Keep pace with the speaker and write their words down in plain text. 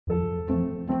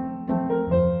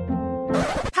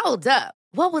Hold up.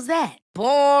 What was that?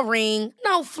 Boring.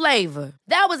 No flavor.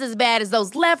 That was as bad as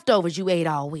those leftovers you ate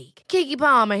all week. Keke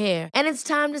Palmer here, and it's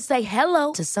time to say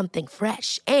hello to something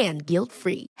fresh and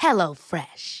guilt-free. Hello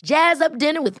Fresh. Jazz up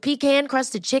dinner with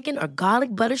pecan-crusted chicken or garlic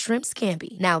butter shrimp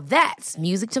scampi. Now that's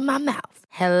music to my mouth.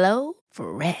 Hello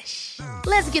Fresh.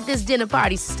 Let's get this dinner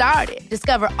party started.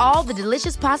 Discover all the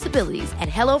delicious possibilities at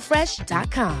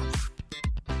hellofresh.com.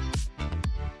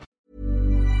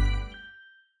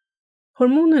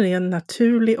 Hormoner är en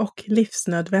naturlig och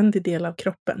livsnödvändig del av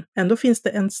kroppen. Ändå finns det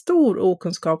en stor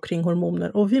okunskap kring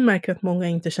hormoner och vi märker att många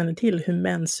inte känner till hur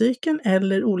menscykeln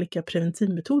eller olika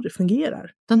preventivmetoder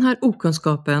fungerar. Den här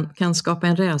okunskapen kan skapa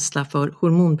en rädsla för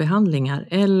hormonbehandlingar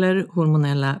eller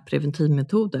hormonella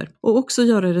preventivmetoder och också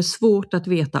göra det svårt att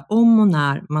veta om och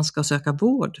när man ska söka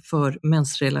vård för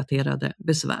mensrelaterade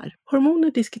besvär.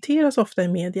 Hormoner diskuteras ofta i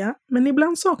media, men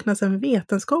ibland saknas en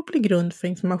vetenskaplig grund för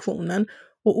informationen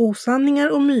och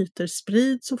osanningar och myter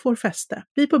sprids och får fäste.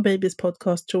 Vi på Babys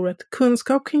podcast tror att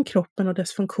kunskap kring kroppen och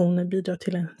dess funktioner bidrar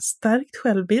till en stärkt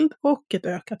självbild och ett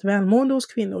ökat välmående hos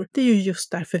kvinnor. Det är ju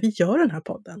just därför vi gör den här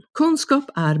podden. Kunskap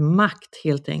är makt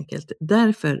helt enkelt.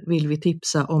 Därför vill vi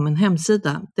tipsa om en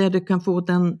hemsida där du kan få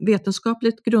den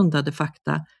vetenskapligt grundade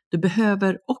fakta du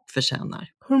behöver och förtjänar.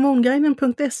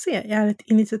 Hormonguiden.se är ett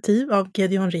initiativ av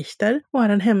Gedeon Richter och är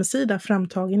en hemsida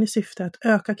framtagen i syfte att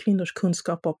öka kvinnors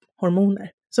kunskap om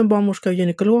hormoner. Som barnmorska och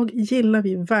gynekolog gillar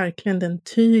vi verkligen den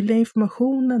tydliga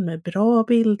informationen med bra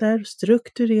bilder,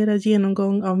 strukturerad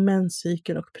genomgång av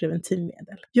menscykel och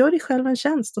preventivmedel. Gör dig själv en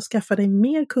tjänst och skaffa dig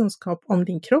mer kunskap om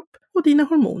din kropp och dina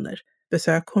hormoner.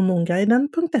 Besök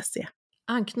hormonguiden.se.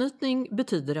 Anknytning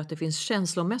betyder att det finns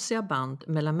känslomässiga band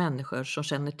mellan människor som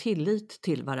känner tillit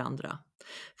till varandra.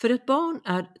 För ett barn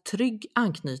är trygg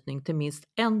anknytning till minst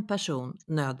en person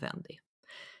nödvändig.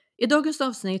 I dagens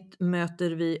avsnitt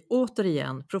möter vi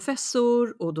återigen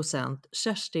professor och docent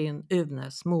Kerstin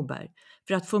Uvnäs Moberg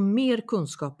för att få mer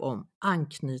kunskap om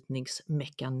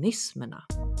anknytningsmekanismerna.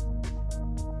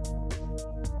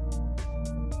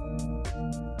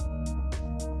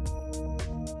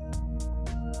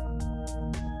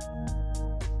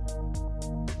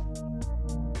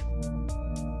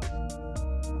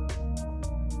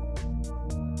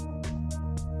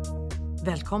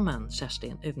 Välkommen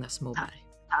Kerstin Uvnäs Moberg.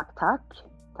 Tack.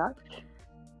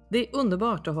 Det är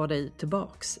underbart att ha dig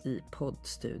tillbaks i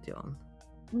poddstudion.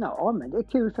 Ja, men det är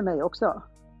kul för mig också.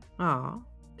 Ja,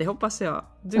 det hoppas jag.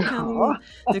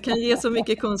 Du kan ge så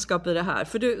mycket kunskap i det här.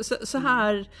 För så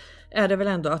här är det väl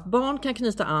ändå att barn kan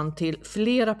knyta an till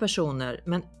flera personer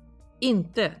men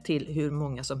inte till hur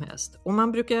många som helst. Och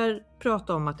man brukar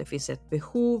prata om att det finns ett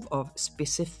behov av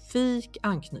specifik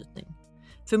anknytning.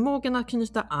 Förmågan att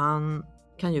knyta an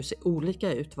kan ju se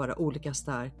olika ut, vara olika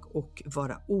stark och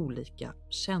vara olika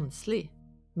känslig.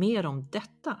 Mer om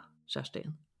detta,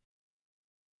 Kerstin.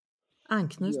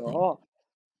 Anknytning. Ja,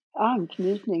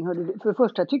 anknytning. För det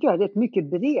första tycker jag det är ett mycket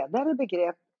bredare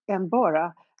begrepp än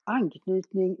bara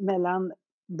anknytning mellan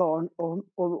barn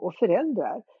och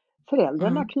föräldrar.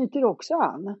 Föräldrarna knyter också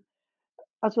an.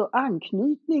 Alltså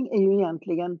anknytning är ju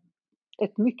egentligen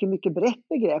ett mycket, mycket brett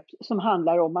begrepp som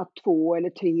handlar om att 2 eller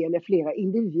 3 eller flera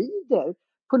individer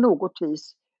på något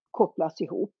vis kopplas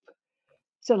ihop.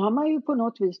 Sen har man ju på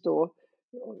något vis då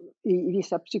i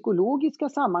vissa psykologiska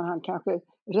sammanhang kanske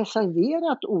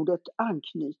reserverat ordet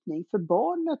anknytning för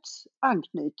barnets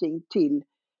anknytning till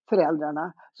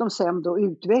föräldrarna som sen då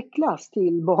utvecklas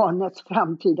till barnets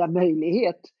framtida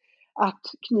möjlighet att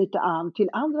knyta an till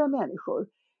andra människor.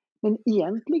 Men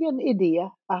egentligen är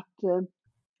det att,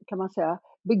 kan man säga,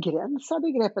 begränsa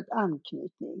begreppet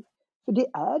anknytning. För det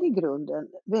är i grunden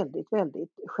väldigt,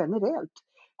 väldigt generellt.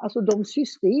 Alltså de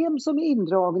system som är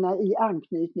indragna i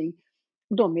anknytning,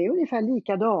 de är ungefär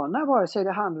likadana vare sig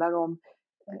det handlar om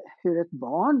hur ett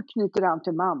barn knyter an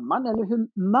till mamman eller hur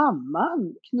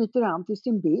mamman knyter an till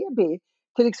sin baby,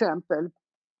 till exempel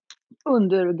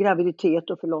under graviditet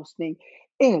och förlossning.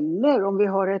 Eller om vi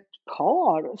har ett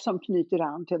par som knyter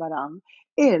an till varann.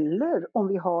 Eller om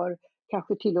vi har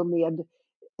kanske till och med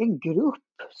en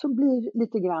grupp som blir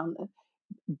lite grann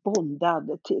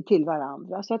bondad till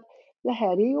varandra. Så att det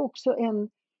här är ju också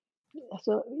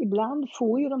alltså ibland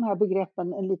får ju de här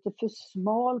begreppen en lite för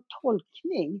smal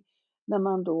tolkning när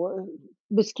man då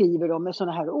beskriver dem med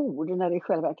sådana här ord, när det i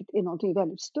själva verket är någonting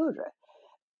väldigt större.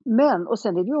 Men, och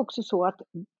sen är det ju också så att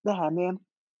det här med,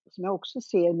 som jag också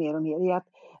ser mer och mer, är att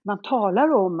man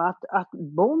talar om att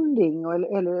bonding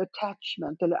eller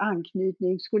attachment eller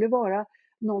anknytning skulle vara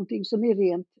någonting som är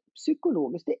rent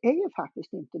psykologiskt. Det är ju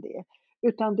faktiskt inte det.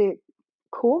 Utan det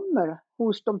kommer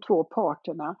hos de två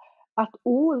parterna att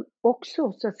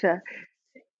också så att säga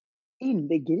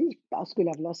inbegripa, skulle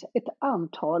jag vilja säga, ett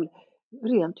antal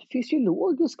rent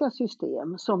fysiologiska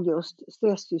system som just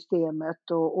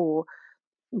stresssystemet och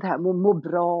det här med att må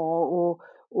bra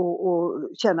och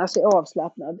känna sig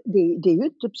avslappnad. Det är ju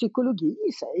inte psykologi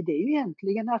i sig, det är ju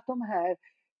egentligen att de här,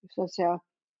 så att säga,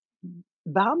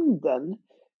 banden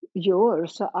gör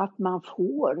så att man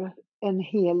får en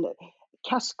hel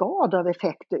kaskad av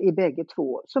effekter i bägge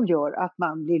två som gör att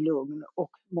man blir lugn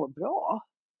och mår bra.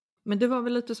 Men det var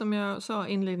väl lite som jag sa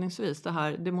inledningsvis,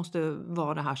 det måste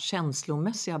vara det här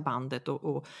känslomässiga bandet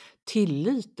och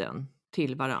tilliten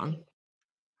till varann.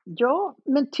 Ja,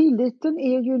 men tilliten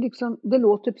är ju liksom, det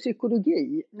låter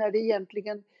psykologi när det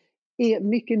egentligen är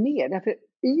mycket mer. Därför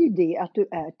i det att du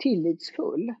är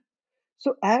tillitsfull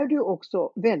så är du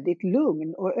också väldigt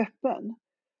lugn och öppen.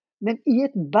 Men i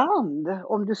ett band,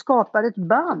 om du skapar ett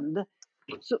band,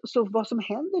 så vad som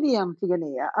händer egentligen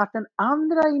är att den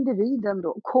andra individen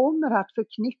då kommer att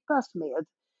förknippas med,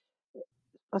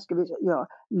 vad ska vi säga,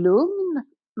 lugn,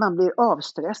 man blir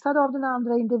avstressad av den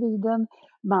andra individen,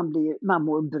 man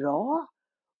mår bra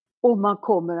och man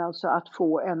kommer alltså att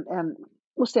få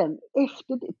och sen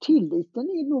efter tilliten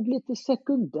är nog lite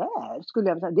sekundär, skulle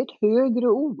jag vilja säga. Det är ett högre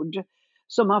ord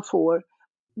som man får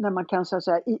när man kan, så att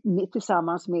säga,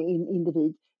 tillsammans med en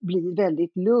individ bli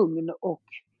väldigt lugn och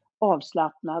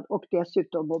avslappnad och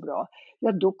dessutom må bra.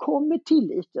 Ja, då kommer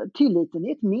tilliten. Tilliten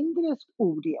är ett mindre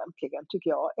ord egentligen, tycker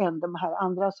jag, än de här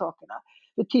andra sakerna.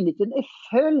 För tilliten är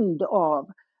följd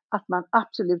av att man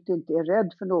absolut inte är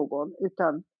rädd för någon,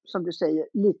 utan som du säger,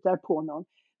 litar på någon.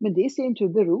 Men det i sin tur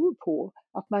beror på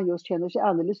att man just känner sig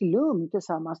alldeles lugn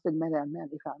tillsammans med den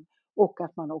människan och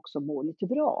att man också mår lite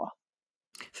bra.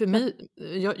 För mig,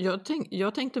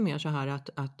 jag tänkte mer så här att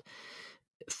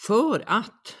för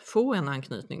att få en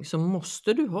anknytning så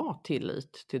måste du ha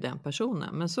tillit till den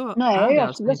personen. Men så Nej, är det jag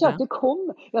alltså skulle säga inte.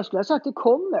 att det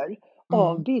kommer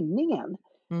av bindningen.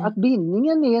 Mm. Att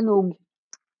bindningen är nog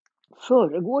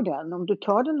föregår den. Om du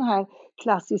tar den här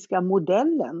klassiska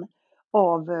modellen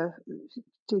av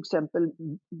till exempel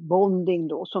bonding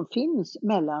då, som finns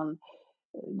mellan,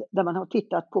 där man har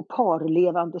tittat på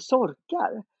parlevande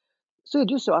sorkar, så är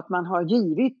det ju så att man har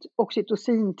givit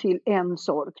oxytocin till en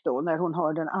sork då när hon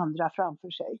har den andra framför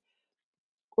sig.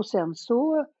 Och sen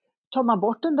så tar man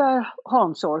bort den där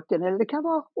hansorken, eller det kan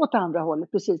vara åt andra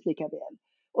hållet precis lika väl.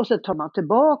 Och så tar man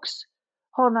tillbaks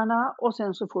hanarna och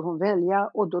sen så får hon välja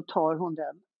och då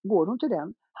går hon till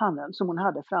den hannen som hon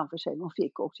hade framför sig när hon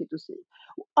fick oxytocin.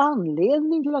 Och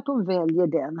anledningen till att hon väljer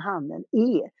den hannen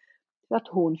är att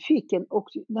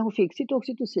när hon fick sitt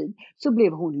oxytocin så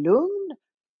blev hon lugn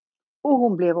och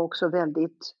hon blev också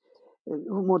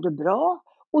hon mådde bra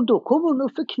och då kommer hon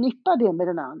att förknippa det med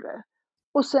den andra.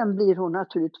 Och sen blir hon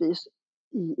naturligtvis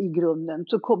i grunden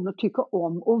så kommer hon att tycka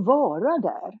om att vara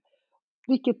där.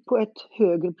 Vilket på ett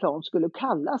högre plan skulle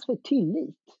kallas för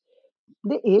tillit.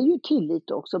 Det är ju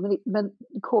tillit också, men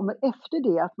det kommer efter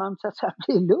det att man så att säga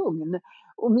blir lugn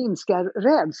och minskar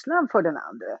rädslan för den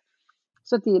andra.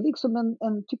 Så det är liksom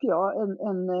tycker jag,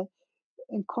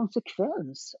 en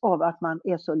konsekvens av att man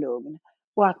är så lugn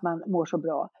och att man mår så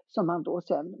bra som man då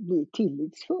sen blir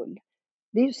tillitsfull.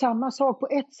 Det är ju samma sak på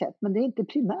ett sätt, men det är inte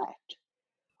primärt.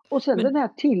 Och sen den här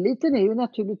tilliten är ju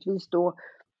naturligtvis då,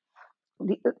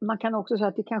 man kan också säga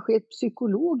att det kanske är ett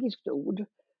psykologiskt ord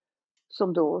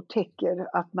som då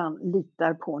täcker att man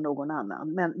litar på någon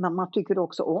annan, men man tycker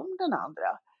också om den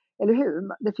andra. Eller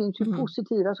hur? Det finns ju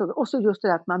positiva saker. Och så just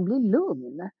det att man blir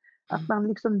lugn. Att man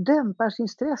liksom dämpar sin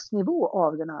stressnivå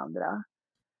av den andra.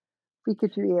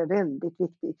 Vilket ju är väldigt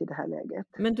viktigt i det här läget.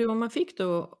 Men du, om man fick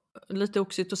då lite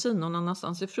oxytocin någon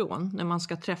annanstans ifrån när man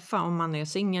ska om man är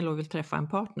singel och vill träffa en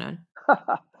partner?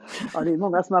 Ja, det är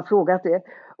många som har frågat det.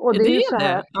 Och det är är så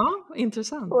här, det? Ja,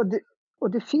 intressant.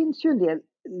 Och det finns ju en del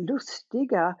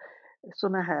lustiga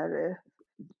sådana här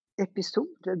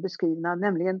episoder beskrivna,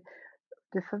 nämligen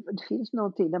det finns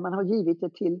någonting där man har givit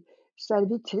det till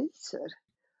servitriser.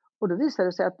 Och då visar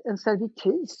det sig att en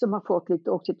servitris som har fått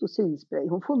lite oxytocinspray,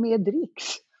 hon får mer dricks.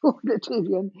 Hon blir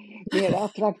tydligen mer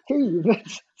attraktiv.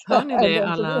 Hör ni det,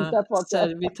 alla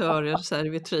servitörer,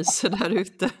 servitriser där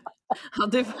ute? Ja,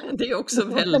 det är också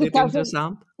väldigt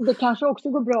intressant. Det kanske också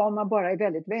går bra om man bara är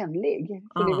väldigt vänlig.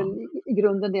 För det är väl i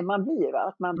grunden det man blir, va?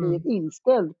 Att man blir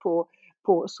inställd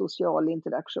på social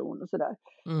interaktion och sådär.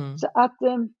 Så att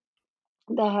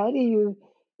det här är ju,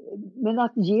 men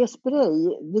att ge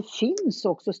spray, det finns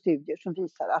också studier som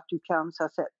visar att du kan så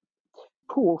att säga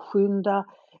påskynda,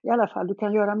 i alla fall du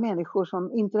kan göra människor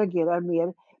som interagerar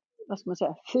mer, vad ska man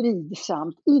säga,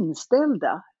 fridsamt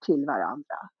inställda till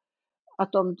varandra.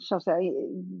 Att de, så att säga,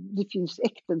 det finns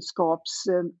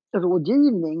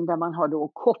äktenskapsrådgivning där man har då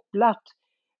kopplat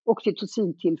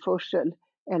oxytocintillförsel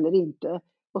eller inte.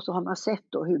 Och så har man sett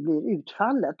då hur blir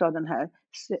utfallet av den här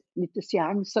lite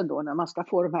seansen då när man ska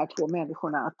få de här två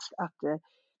människorna att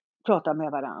prata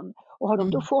med varann. Och har de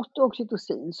då fått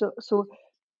oxytocin så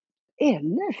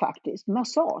eller faktiskt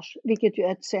massage, vilket ju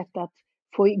är ett sätt att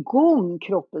få igång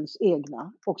kroppens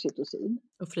egna oxytocin.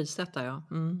 Och frisätta, ja.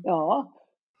 Ja,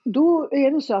 då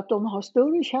är det så att de har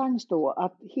större chans då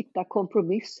att hitta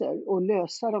kompromisser och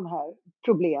lösa de här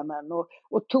problemen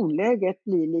och tonläget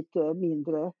blir lite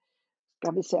mindre,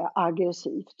 ska vi säga,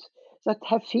 aggressivt. Så att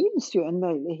här finns ju en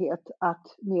möjlighet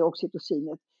att med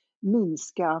oxytocinet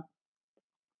minska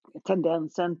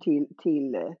tendensen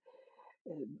till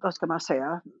vad ska man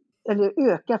säga,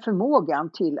 eller öka förmågan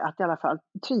till att i alla fall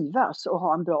trivas och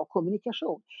ha en bra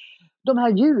kommunikation. De här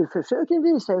djurförsöken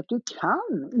visar att du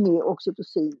kan med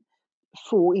oxytocin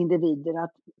få individer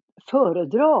att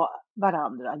föredra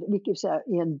varandra, vilket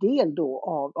är en del då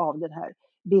av den här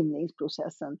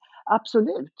bindningsprocessen.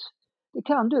 Absolut, det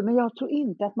kan du, men jag tror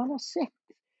inte att man har sett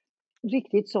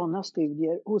riktigt sådana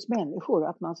studier hos människor,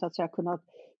 att man så att säga kunnat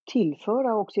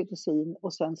tillföra oxytocin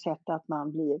och sen sett att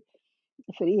man blir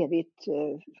för evigt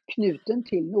knuten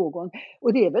till någon.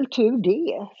 Och det är väl tur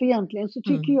det, för egentligen så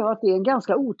tycker jag att det är en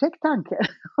ganska otäck tanke.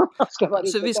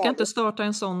 Så vi ska inte starta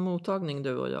en sån mottagning,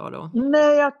 du och jag då?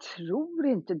 Nej, jag tror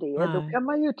inte det. Nej. Då kan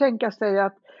man ju tänka sig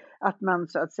att man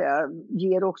så att säga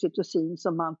ger oxytocin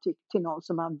som man till någon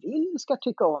som man vill ska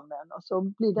tycka om en, och så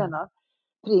blir denna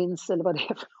prins eller vad det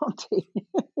är för någonting.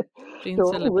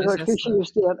 Prins eller oerhört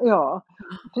förtjust igen. Ja,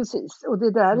 precis. Och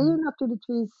det där är ju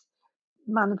naturligtvis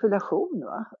manipulation.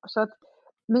 Va? Så att,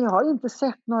 men jag har inte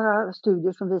sett några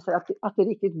studier som visar att det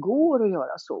riktigt går att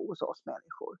göra så hos oss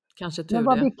människor. Kanske tur men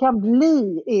vad det. vi kan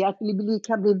bli är att vi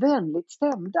kan bli vänligt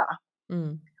stämda.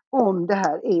 Om det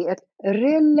här är ett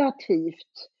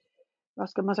relativt, vad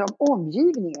ska man säga, om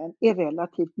omgivningen är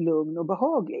relativt lugn och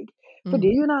behaglig. För det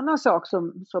är ju en annan sak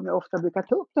som jag ofta brukar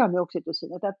ta upp det här med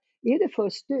oxytocinet, att är det för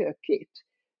stökigt,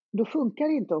 då funkar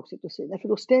inte oxytocinet, för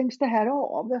då stängs det här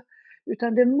av.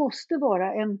 Utan det måste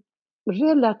vara en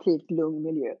relativt lugn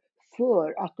miljö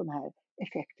för att de här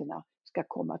effekterna ska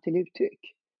komma till uttryck.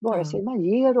 Vare sig man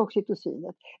ger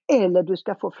oxytocinet eller du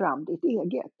ska få fram ditt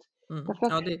eget.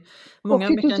 Ja, det är många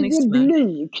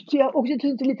mekanismer.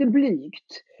 Oxytocin är lite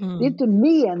blygt. Det är inte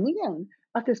meningen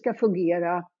att det ska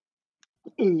fungera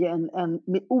i en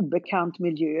obekant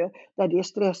miljö där det är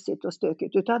stressigt och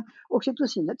stökigt, utan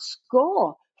oxytocinet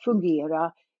ska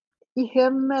fungera i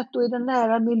hemmet och i den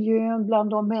nära miljön bland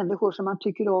de människor som man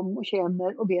tycker om och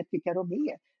känner och vet vilka de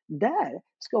är. Där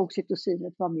ska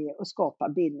oxytocinet vara med och skapa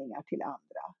bindningar till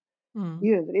andra. I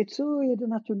övrigt så är det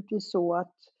naturligtvis så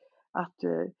att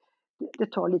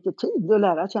det tar lite tid att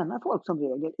lära känna folk som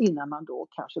regel innan man då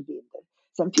kanske binder.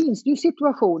 Sen finns det ju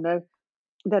situationer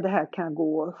där det här kan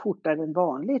gå fortare än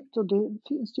vanligt, och det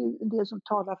finns ju en del som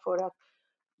talar för att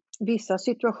vissa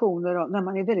situationer när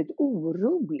man är väldigt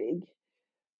orolig,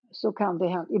 så kan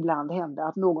det ibland hända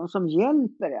att någon som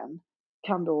hjälper en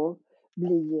kan då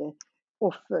bli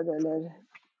offer eller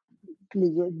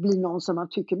bli någon som man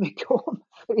tycker mycket om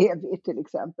för evigt till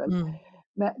exempel.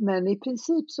 Men i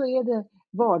princip så är det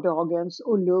vardagens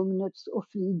och lugnets och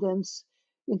fridens,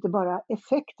 inte bara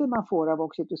effekter man får av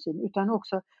oxytocin, utan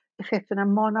också effekterna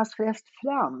manas flest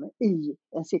fram i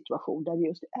en situation där det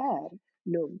just är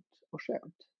lugnt och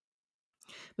skönt.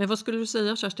 Men vad skulle du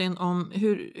säga, Kerstin, om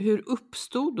hur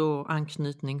uppstod då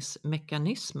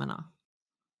anknytningsmekanismerna?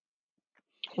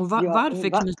 Och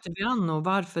varför knyter vi an, och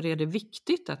varför är det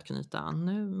viktigt att knyta an?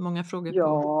 Nu många frågor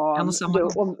på en och samma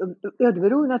gång. Det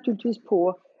beror naturligtvis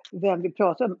på vem vi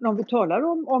pratar om. Om vi talar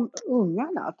om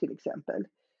ungarna till exempel,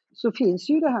 så finns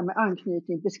ju det här med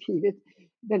anknytning beskrivet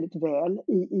väldigt väl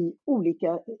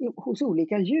hos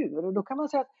olika djur. Och då kan man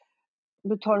säga att om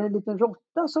du tar en liten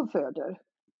råtta som föder,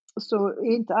 så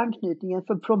är inte anknytningen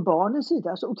från barnens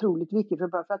sida så otroligt viktig,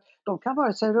 för att de kan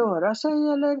vare sig röra sig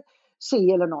eller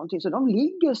se eller någonting, så de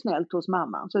ligger snällt hos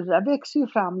mamman. Så det där växer ju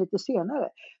fram lite senare.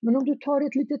 Men om du tar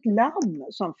ett litet lamm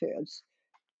som föds,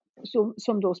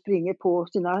 som då springer på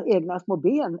sina egna små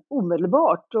ben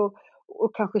omedelbart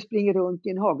och kanske springer runt i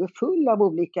en hage full av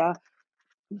olika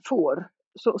får,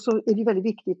 så är det väldigt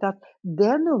viktigt att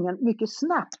den ungen mycket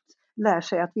snabbt lär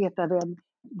sig att veta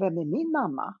vem är min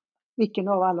mamma? Vilken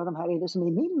av alla de här är det som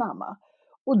är min mamma?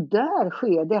 Och där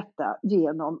sker detta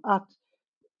genom att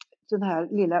den här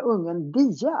lilla ungen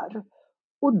diar.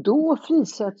 Och då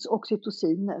frisätts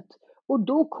oxytocinet. Och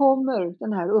då kommer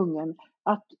den här ungen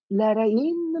att lära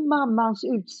in mammans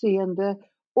utseende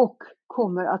och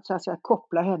kommer att, så att säga,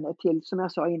 koppla henne till, som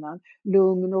jag sa innan,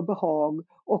 lugn och behag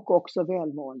och också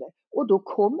välmående. Och då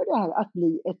kommer det här att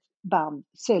bli ett band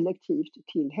selektivt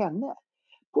till henne.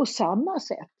 På samma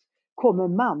sätt kommer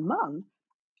mamman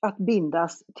att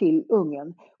bindas till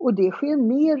ungen, och det sker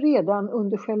mer redan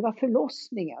under själva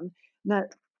förlossningen när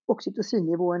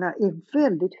oxytocinnivåerna är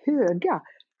väldigt höga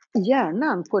i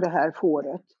hjärnan på det här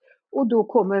fåret. Och då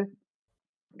kommer,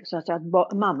 så att säga,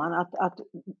 mamman att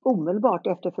omedelbart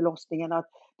efter förlossningen att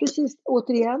precis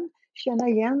återigen känna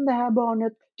igen det här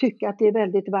barnet, tycka att det är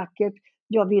väldigt vackert,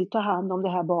 jag vill ta hand om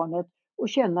det här barnet och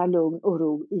känna lugn och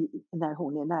ro när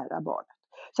hon är nära barnet.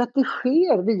 Så att det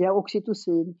sker via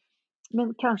oxytocin,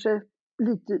 men kanske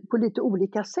på lite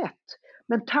olika sätt.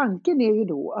 Men tanken är ju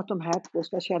då att de här två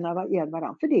ska känna igen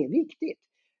varandra, för det är viktigt.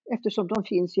 Eftersom de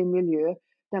finns i en miljö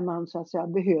där man, så att säga,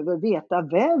 behöver veta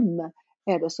vem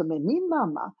är det som är min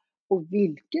mamma och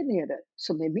vilken är det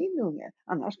som är min unge.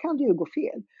 Annars kan det ju gå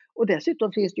fel. Och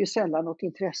dessutom finns det ju sällan något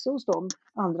intresse hos de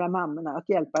andra mammorna att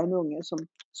hjälpa en unge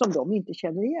som de inte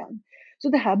känner igen. Så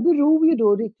det här beror ju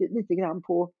då lite grann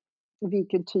på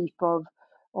vilken typ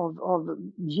av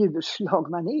djurslag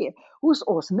man är. Hos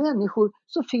oss människor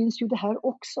så finns ju det här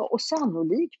också, och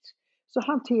sannolikt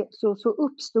så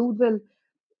uppstod väl,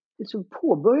 så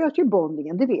påbörjas ju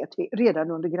bondingen, det vet vi,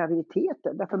 redan under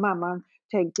graviditeten. Därför mamman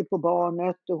tänker på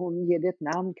barnet och hon ger det ett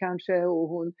namn kanske, och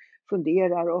hon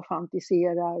funderar och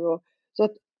fantiserar. Så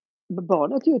att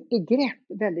barnet är ju ett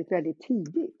begrepp väldigt, väldigt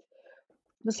tidigt.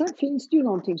 Men sen finns det ju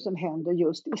någonting som händer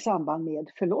just i samband med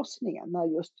förlossningen, när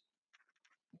just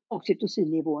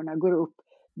oxytocinnivåerna går upp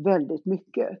väldigt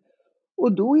mycket.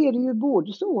 Och då är det ju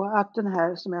både så att den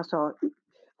här, som jag sa,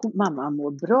 mamman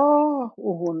mår bra,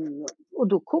 och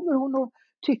då kommer hon att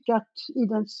tycka att i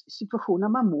den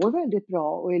situationen man mår väldigt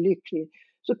bra och är lycklig,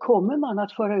 så kommer man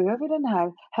att föra över den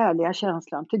här härliga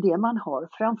känslan till det man har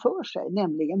framför sig,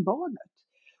 nämligen barnet.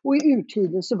 Och i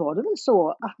urtiden så var det väl så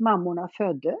att mammorna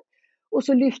födde, och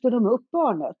så lyfte de upp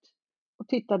barnet och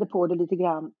tittade på det lite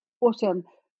grann, och sen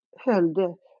höll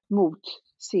det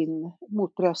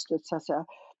mot bröstet, så att säga.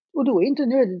 Och då inte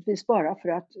nödvändigtvis bara för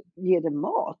att ge det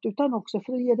mat, utan också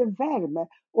för att ge det värme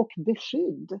och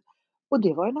beskydd. Och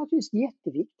det var ju naturligtvis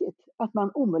jätteviktigt att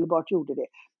man omedelbart gjorde det.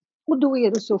 Och då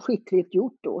är det så skickligt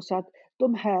gjort då, så att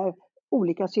de här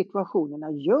olika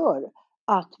situationerna gör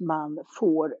att man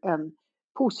får en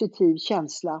positiv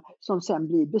känsla som sen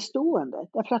blir bestående.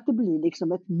 Därför att det blir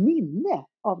liksom ett minne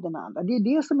av den andra. Det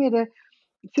är det som är det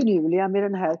finurliga med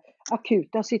den här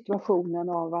akuta situationen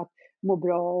av att må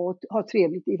bra och ha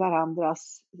trevligt i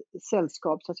varandras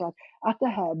sällskap, så att säga, att det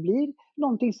här blir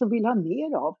någonting som vill ha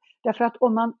mer av. Därför att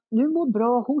om man nu mår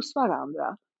bra hos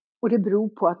varandra, och det beror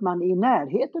på att man är i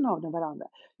närheten av den varandra,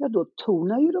 ja, då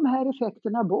tonar ju de här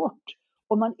effekterna bort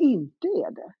om man inte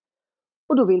är det.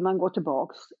 Och då vill man gå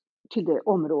tillbaks till det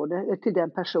område, till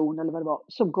den person eller vad det var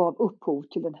som gav upphov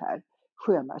till den här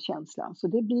sköna känslan. Så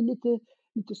det blir lite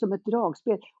som ett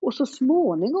dragspel. Och så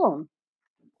småningom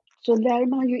så lär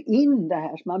man ju in det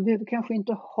här. Så man behöver kanske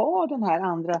inte ha den här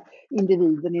andra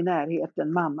individen i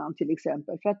närheten, mamman till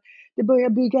exempel. För att det börjar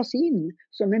byggas in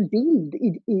som en bild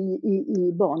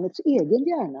i barnets egen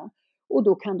hjärna. Och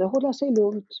då kan det hålla sig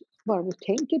lugnt bara du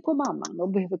tänker på mamman. Och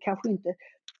behöver kanske inte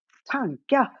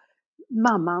tanka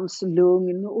mammans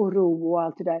lugn och ro och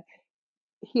allt det där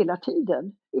hela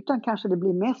tiden. Utan kanske det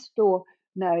blir mest då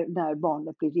när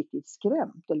barnet blir riktigt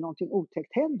skrämt eller någonting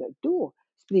otäckt händer. Då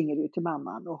springer du till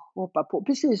mamman och hoppar på.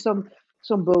 Precis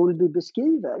som Bowlby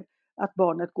beskriver, att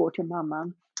barnet går till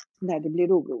mamman när det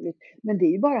blir oroligt. Men det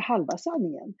är ju bara halva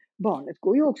sanningen. Barnet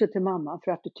går ju också till mamman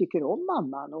för att du tycker om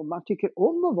mamman och man tycker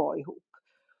om att vara ihop.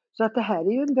 Så att det här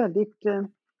är ju en väldigt,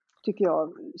 tycker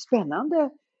jag, spännande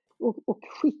och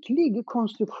skicklig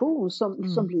konstruktion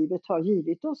som livet har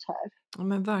givit oss här. Ja,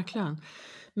 men verkligen.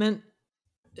 Men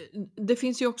det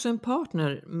finns ju också en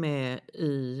partner med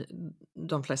i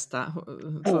de flesta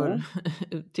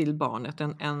till barnet,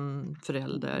 en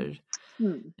förälder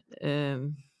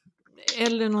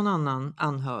eller någon annan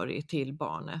anhörig till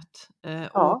barnet.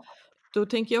 Och då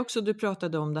tänker jag också, du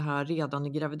pratade om det här redan i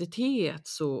graviditet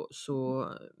så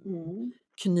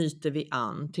knyter vi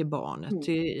an till barnet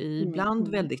ibland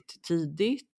väldigt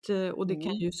tidigt, och det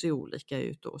kan ju se olika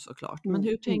ut då såklart. Men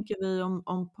hur tänker vi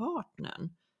om partnern?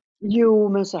 Jo,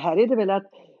 men så här är det väl att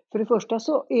för det första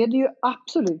så är det ju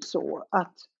absolut så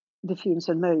att det finns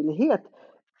en möjlighet.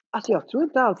 Alltså jag tror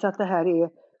inte alls att det här är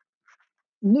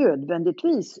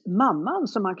nödvändigtvis mamman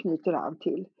som man knyter an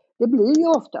till. Det blir ju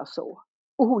ofta så.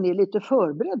 Och hon är lite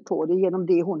förberedd på det genom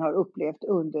det hon har upplevt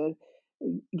under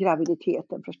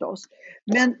graviditeten förstås.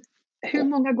 Men hur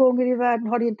många gånger i världen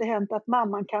har det inte hänt att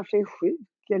mamman kanske är sjuk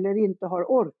eller inte har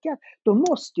orkat, då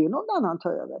måste ju någon annan ta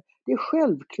över. Det är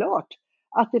självklart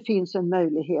att det finns en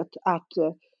möjlighet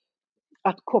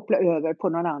att koppla över på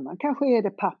någon annan. Kanske är det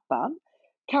pappan,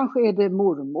 kanske är det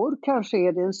mormor, kanske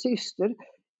är det en syster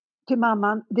till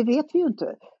mamman. Det vet vi ju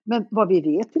inte. Men vad vi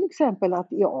vet till exempel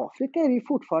att i Afrika är det ju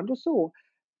fortfarande så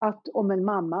att om en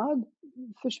mamma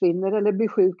försvinner eller blir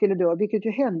sjuk eller dör, vilket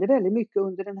ju hände väldigt mycket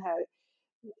under den här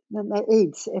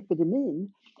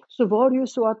AIDS-epidemin, så var det ju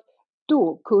så att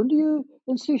då kunde ju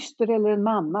en syster eller en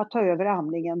mamma ta över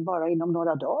amningen bara inom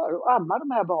några dagar och amma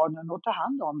de här barnen och ta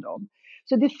hand om dem.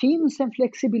 Så det finns en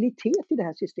flexibilitet i det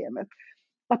här systemet.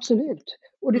 Absolut.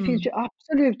 Och det finns ju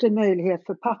absolut en möjlighet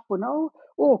för papporna att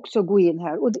också gå in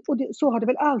här. Så har det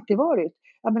väl alltid varit.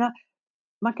 Jag menar,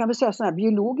 man kan väl säga sådana här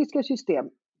biologiska system,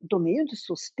 de är ju inte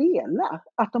så stela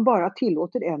att de bara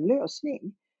tillåter en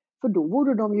lösning. För då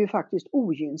vore de ju faktiskt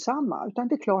ogynnsamma. Utan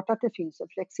det är klart att det finns en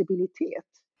flexibilitet.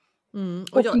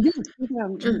 Och jag,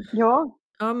 ja.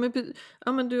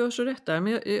 Ja, men du har så rätt där.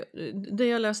 Men det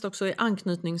jag läst också i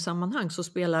anknytningssammanhang så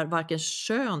spelar varken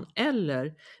kön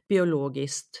eller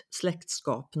biologiskt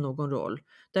släktskap någon roll.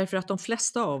 Därför att de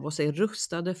flesta av oss är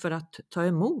rustade för att ta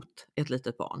emot ett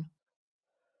litet barn.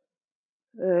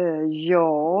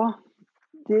 Ja,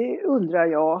 det undrar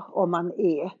jag om man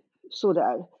är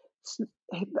sådär.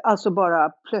 Alltså bara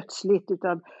plötsligt,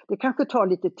 utan det kanske tar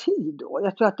lite tid då.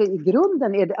 Jag tror att i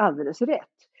grunden är det alldeles rätt.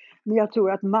 Men jag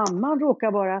tror att mamman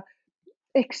råkar vara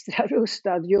extra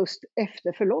rustad just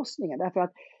efter förlossningen. Därför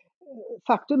att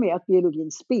faktum är att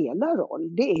biologin spelar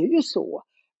roll. Det är ju så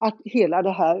att hela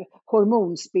det här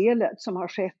hormonspelet som har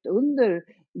skett under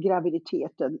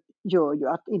graviditeten gör ju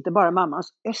att inte bara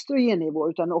mammans östrogennivå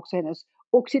utan också hennes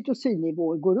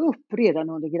oxytocinnivå går upp redan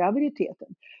under graviditeten.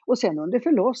 Och sen under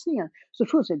förlossningen så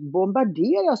fullständigt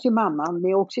bombarderas ju mamman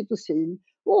med oxytocin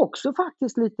och också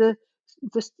faktiskt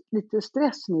lite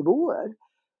stressnivåer.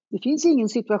 Det finns ingen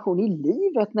situation i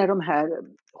livet när de här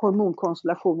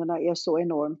hormonkonstellationerna är så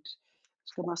enormt,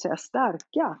 ska man säga,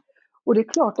 starka. Och det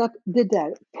är klart att det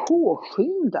där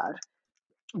påskyndar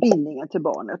bindningen till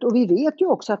barnet. Och vi vet ju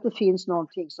också att det finns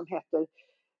någonting som heter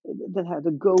den här the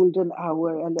golden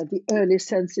hour eller the early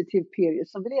sensitive period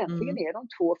som väl egentligen är de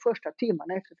 2 första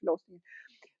timmarna efter förlossningen.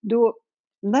 Då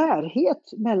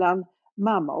närhet mellan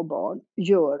mamma och barn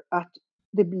gör att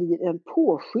det blir en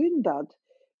påskyndad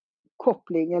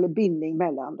koppling eller bindning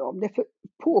mellan dem. Det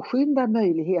påskyndar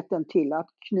möjligheten till att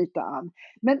knyta an,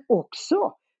 men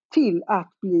också till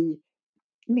att bli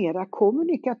mera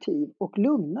kommunikativ och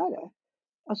lugnare.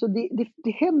 Alltså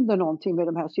det händer någonting med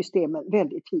de här systemen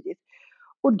väldigt tidigt.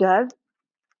 Och där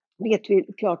vet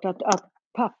vi klart att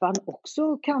pappan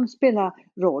också kan spela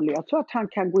roll. Jag tror att han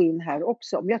kan gå in här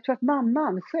också. Men jag tror att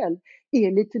mamman själv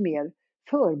är lite mer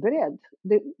förberedd.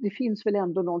 Det finns väl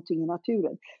ändå någonting i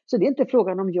naturen. Så det är inte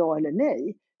frågan om ja eller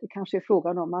nej. Det kanske är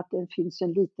frågan om att det finns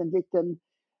en liten,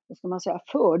 vad ska man säga,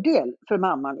 fördel för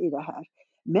mamman i det här.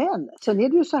 Men sen är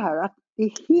det ju så här att det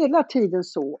är hela tiden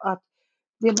så att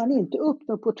det man inte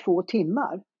uppnår på 2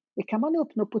 timmar, det kan man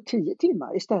uppnå på 10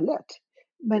 timmar istället.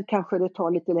 Men kanske det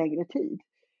tar lite längre tid.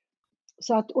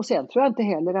 Så att, och sen tror jag inte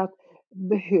heller att det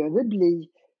behöver bli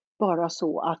bara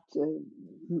så att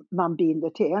man binder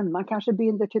till 1. Man kanske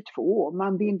binder till 2,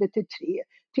 man binder till 3.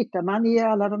 Tittar man i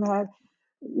alla de här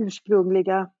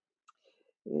ursprungliga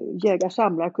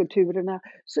jägar-samlarkulturerna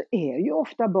så är ju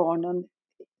ofta barnen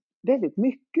väldigt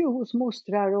mycket hos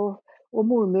mostrar och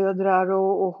mormödrar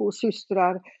och hos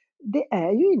systrar. Det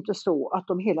är ju inte så att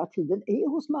de hela tiden är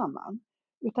hos mamman.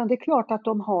 Utan det är klart att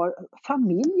de har,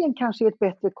 familjen kanske är ett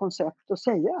bättre koncept att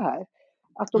säga här.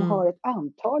 Att de har ett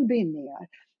antal bindningar.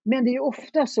 Men det är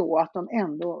ofta så att de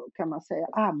ändå, kan man säga,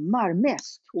 ammar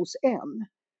mest hos en.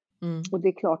 Och det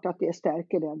är klart att det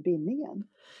stärker den bindningen.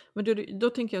 Men då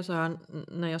tänker jag så här,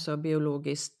 när jag sa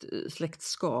biologiskt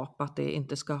släktskap, att det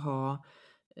inte ska ha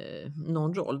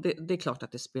någon roll. Det är klart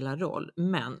att det spelar roll,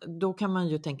 men då kan man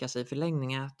ju tänka sig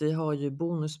förlängningar att vi har ju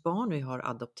bonusbarn, vi har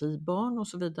adoptivbarn och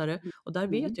så vidare. Och där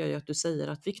vet jag ju att du säger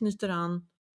att vi knyter an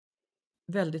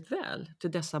väldigt väl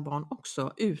till dessa barn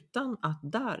också utan att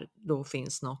där då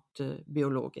finns något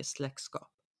biologiskt släktskap.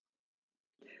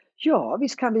 Ja,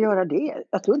 visst kan vi göra det.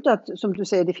 Jag tror inte att, som du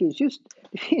säger, det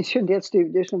finns ju en del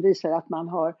studier som visar att man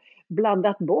har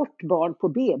blandat bort barn på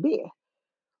BB.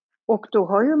 Och då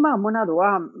har ju mammorna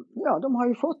de har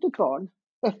ju fått ett barn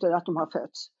efter att de har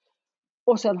fötts.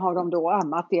 Och sen har de då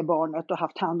ammat det barnet och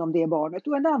haft hand om det barnet.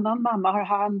 Och en annan mamma har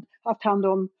haft hand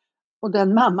om och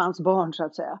den mammans barn så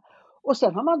att säga. Och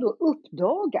sen har man då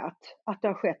uppdagat att det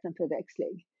har skett en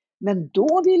förväxling. Men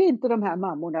då vill inte de här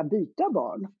mammorna byta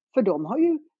barn. För de har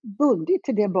ju bundit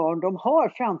till det barn de har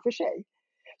framför sig.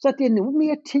 Så att det är nog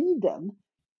mer tiden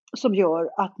som gör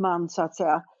att man så att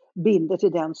säga binder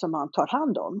till den som man tar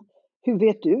hand om. Hur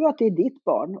vet du att det är ditt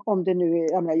barn? Om det nu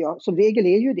är, jag menar, som regel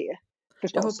är ju det Jag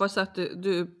förstås. hoppas att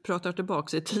du pratar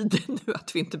tillbaka i tiden nu,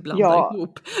 att vi inte blandar Ja,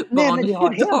 ihop nej, barn men det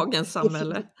har i hänt. dagens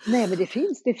samhälle. Nej, men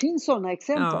det finns sådana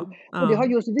exempel. Ja, Och det har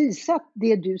ja. just visat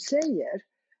det du säger.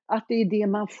 Att det är det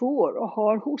man får och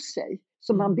har hos sig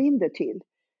som man binder till.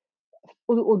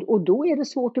 Och då är det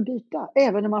svårt att byta.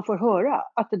 Även när man får höra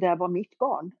att det där var mitt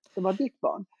barn. Det var ditt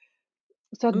barn.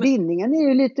 Så att Men- bindningen är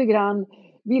ju lite grann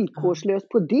villkorslös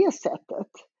på det sättet.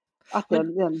 Att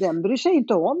den bryr sig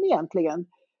inte om egentligen.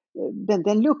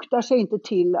 Den luktar sig inte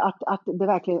till att det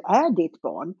verkligen är ditt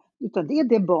barn. Utan det är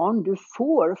det barn du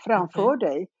får framför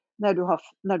dig när du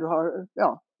har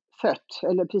fött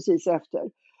eller precis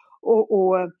efter.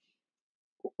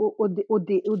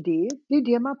 Det är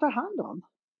det man tar hand om.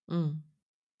 Mm.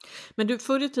 Men du,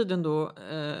 förr i tiden då,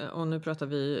 och nu pratar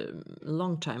vi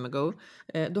long time ago,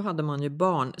 då hade man ju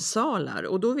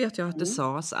barnsalar, och då vet jag att det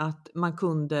sades att man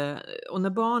kunde, och när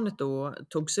barnet då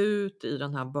togs ut i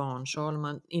den här barnsalen,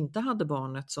 man inte hade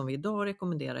barnet som vi idag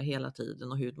rekommenderar hela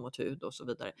tiden och hud mot hud och så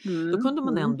vidare, då kunde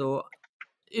man ändå,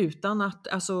 utan att,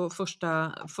 alltså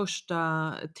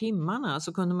första timmarna,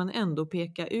 så kunde man ändå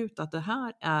peka ut att det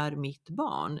här är mitt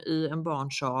barn i en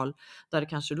barnsal där det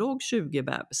kanske låg 20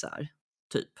 bebisar,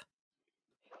 typ.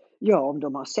 Ja, om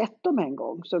de har sett dem en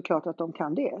gång så är det klart att de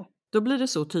kan det. Då blir det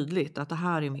så tydligt att det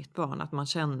här är mitt barn, att man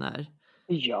känner.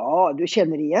 Ja, du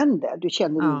känner igen det. Du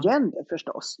känner igen det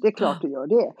förstås. Det är klart du gör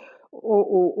det.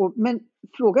 Men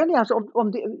frågan är alltså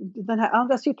om den här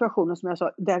andra situationen som jag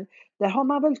sa, där har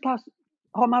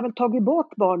man väl tagit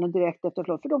bort barnen direkt efter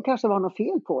förlossningen, för de kanske var något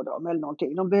fel på dem eller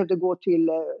någonting. De behövde gå till,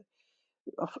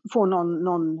 få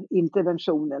någon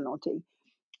intervention eller någonting.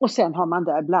 Och sen har man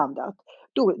där blandat.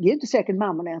 Då det är inte säkert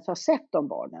mamman ens har sett de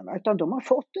barnen, utan de har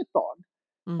fått ett barn.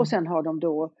 Och sen har de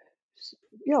då,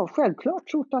 självklart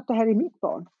trott att det här är mitt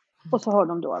barn. Och så har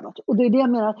de då annat. Och det är det jag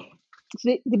menar,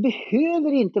 så det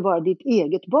behöver inte vara ditt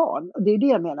eget barn. Och det är det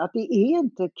jag menar, att det är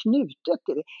inte knutet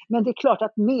till det. Men det är klart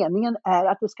att meningen är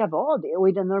att det ska vara det. Och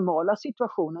i den normala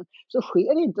situationen så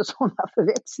sker inte sådana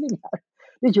förväxlingar.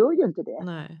 Det gör ju inte det.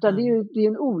 Nej, utan det är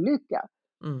en olycka.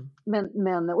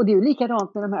 Och det är ju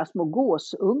likadant med de här små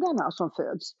gåsungarna som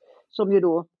föds. Som ju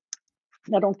då,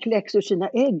 när de kläcks ur sina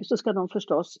ägg, så ska de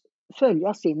förstås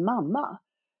följa sin mamma.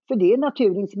 För det är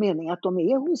naturens mening att de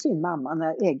är hos sin mamma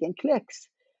när äggen kläcks.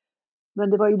 Men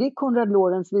det var ju det Konrad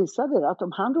Lorenz visade, att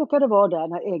om han råkade vara där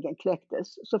när äggen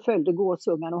kläcktes, så följde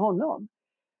gåsungarna honom.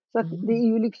 Så att det är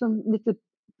ju liksom lite,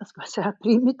 vad ska man säga,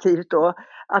 primitivt då,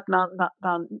 att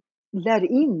man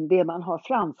lär in det man har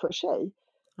framför sig.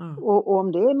 Och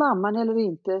om det är mamman eller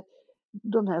inte,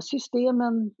 de här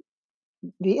systemen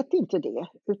vet inte det,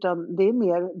 utan det är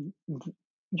mer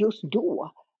just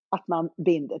då att man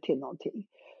binder till någonting.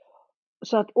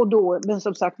 Så att, men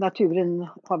som sagt, naturen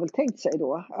har väl tänkt sig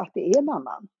då att det är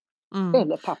mamman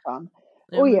eller pappan.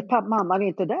 Och är mamman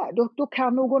inte där, då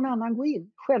kan någon annan gå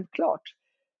in.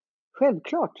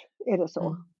 Självklart är det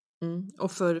så.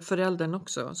 Och för föräldern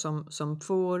också, som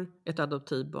får ett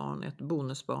adoptivbarn, ett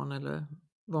bonusbarn eller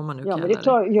vad man nu kallar det. Det är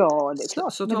klart.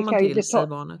 Så tar man till sig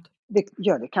barnet. Det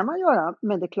kan man göra,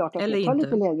 men det är klart att eller det tar inte.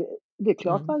 lite längre. Det är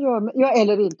klart man gör,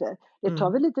 eller inte. Det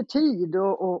tar väl lite tid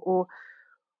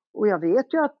och jag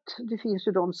vet ju att det finns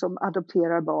ju de som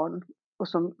adopterar barn och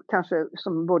som kanske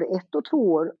som både 1 och 2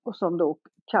 år och som då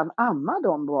kan amma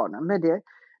de barnen. Men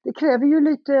det kräver ju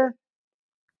lite,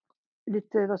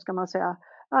 vad ska man säga,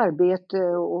 arbete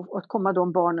och att komma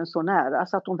de barnen så nära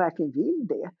så att de verkligen vill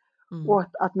det. Och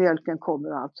att mjölken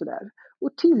kommer och allt sådär.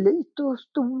 Och tillit och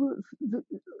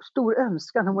stor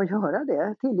önskan om att göra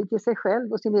det. Tillit till sig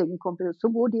själv och sin egen kompetens, så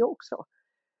går det också.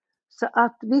 Så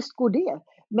att visst går det.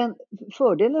 Men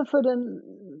fördelen för den,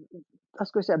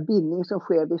 bindning som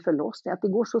sker vid förlossning, att det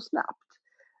går så snabbt.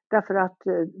 Därför att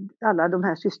alla de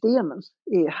här systemen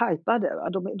är hypade.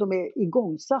 De är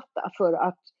igångsatta för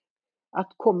att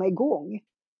komma igång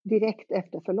direkt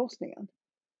efter förlossningen.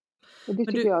 Och det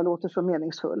tycker jag låter så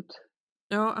meningsfullt.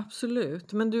 Ja,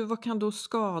 absolut. Men du, vad kan då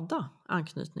skada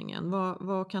anknytningen?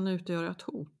 Vad kan utgöra ett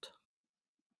hot?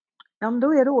 Ja, men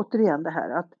då är det återigen det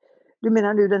här att, du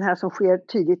menar nu den här som sker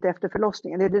tidigt efter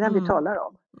förlossningen, är det den vi talar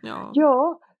om?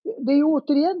 Ja, det är ju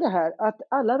återigen det här att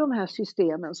alla de här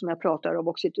systemen som jag pratar om,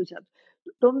 oxytocin,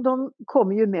 de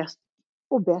kommer ju mest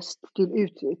och bäst till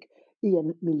uttryck i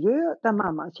en miljö där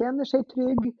mamman känner sig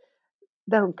trygg,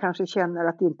 där hon kanske känner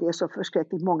att det inte är så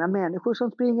förskräckligt många människor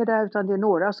som springer där, utan det är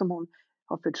några som hon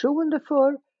har förtroende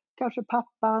för, kanske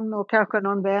pappan och kanske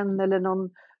någon vän eller någon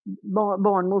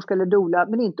barnmorska eller doula,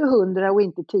 men inte 100 och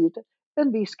inte 10,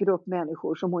 en viss grupp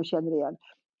människor som hon känner igen.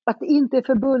 Att det inte är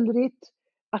för bullrigt,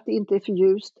 att det inte är för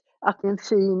ljust, att det är en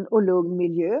fin och lugn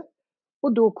miljö.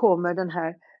 Och då kommer den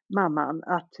här mamman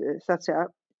att så att säga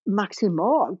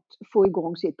maximalt få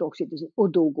igång sitt oxytocin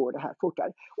och då går det här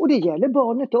fortare. Och det gäller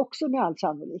barnet också med all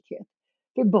sannolikhet.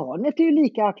 För barnet är ju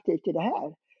lika aktivt i det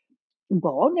här.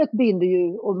 Barnet binder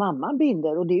ju och mamman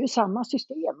binder och det är ju samma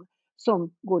system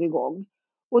som går igång.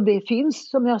 Och det finns,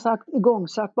 som jag sagt,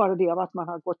 igångsatt bara det av att man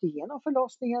har gått igenom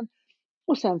förlossningen.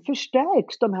 Och sen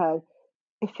förstärks de här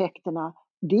effekterna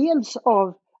dels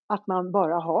av att man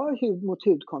bara har hud mot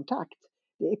hudkontakt.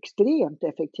 Det är extremt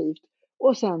effektivt.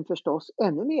 Och sen förstås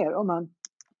ännu mer om man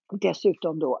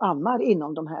dessutom då ammar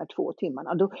inom de här 2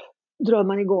 timmarna. Då drar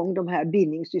man igång de här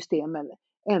bindningssystemen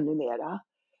ännu mera.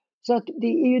 Så att det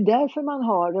är ju därför man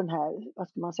har den här, vad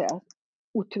ska man säga,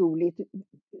 otroligt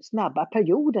snabba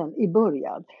perioden i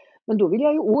början. Men då vill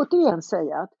jag ju återigen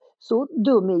säga att så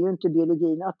dum är ju inte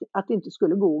biologin att det inte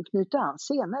skulle gå att knyta an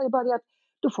senare. Bara det att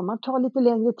då får man ta lite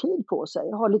längre tid på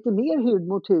sig, ha lite mer hud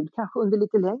mot hud, kanske under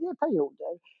lite längre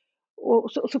perioder.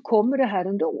 Och så kommer det här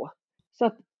ändå. Så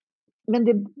att, men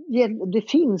det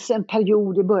finns en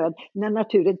period i början när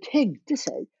naturen tänkte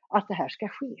sig att det här ska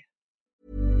ske.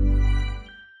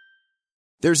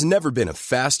 There's never been a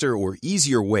faster or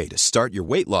easier way to start your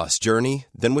weight loss journey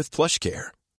than with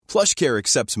PlushCare. PlushCare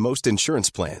accepts most insurance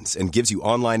plans and gives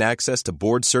you online access to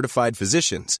board-certified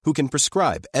physicians who can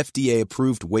prescribe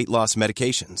FDA-approved weight loss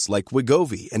medications like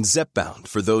Wegovy and Zepbound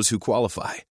for those who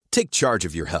qualify. Take charge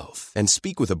of your health and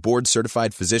speak with a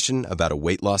board-certified physician about a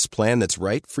weight loss plan that's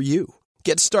right for you.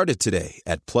 Get started today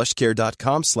at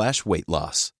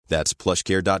plushcare.com/weightloss. That's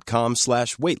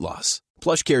plushcare.com/weightloss.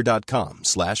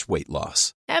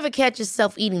 plushcare.com/weightloss. Ever catch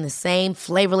yourself eating the same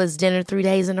flavorless dinner 3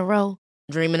 days in a row?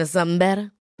 Dreaming of something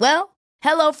better? Well,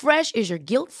 HelloFresh is your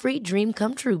guilt-free dream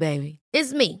come true, baby.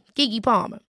 It's me, Keke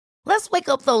Palmer. Let's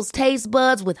wake up those taste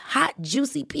buds with hot,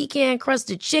 juicy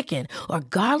pecan-crusted chicken or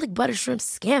garlic butter shrimp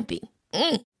scampi.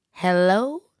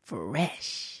 Hello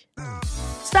Fresh.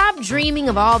 Stop dreaming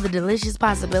of all the delicious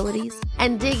possibilities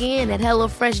and dig in at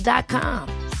HelloFresh.com.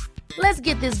 Let's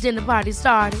get this dinner party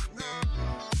started.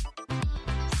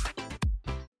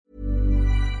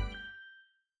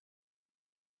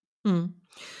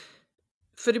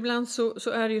 För ibland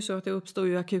så är det ju så att det uppstår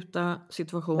ju akuta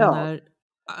situationer.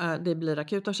 Det blir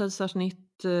akuta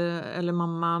kejsarsnitt eller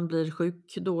mamman blir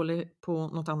sjuk, dålig på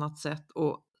något annat sätt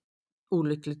och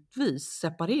olyckligtvis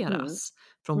separeras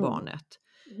från barnet.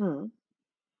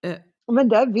 Men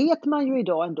där vet man ju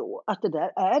idag ändå att det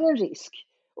där är en risk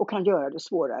och kan göra det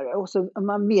svårare. Och så är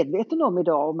man medveten om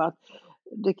idag om att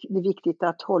det är viktigt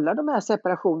att hålla de här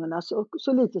separationerna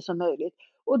så lite som möjligt.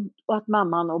 Och att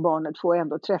mamman och barnet får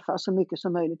ändå träffas så mycket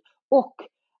som möjligt. Och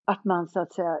att man så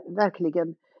att säga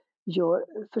verkligen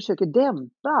försöker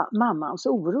dämpa mammans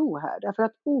oro här. Därför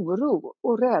att oro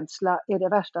och rädsla är det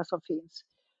värsta som finns.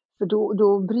 För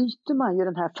då bryter man ju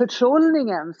den här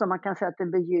förtrollningen som man kan säga att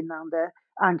den begynnande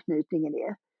anknytningen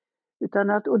är.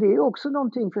 Och det är också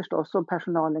någonting förstås som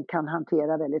personalen kan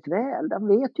hantera väldigt väl. De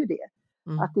vet ju det.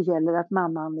 Att det gäller att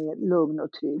mamman är lugn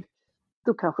och trygg.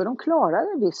 Då kanske de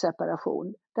klarar en viss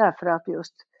separation. Därför att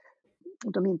just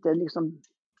de inte liksom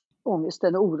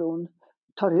ångesten och oron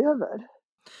tar över.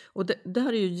 Och det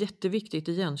här är ju jätteviktigt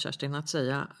igen, Kerstin, att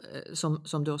säga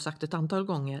som du har sagt ett antal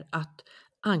gånger, att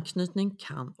anknytning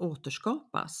kan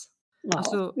återskapas. Ja,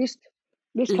 alltså, visst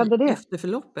kan det. Efter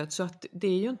förloppet, så att det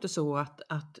är ju inte så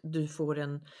att du får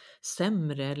en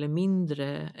sämre eller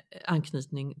mindre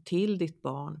anknytning till ditt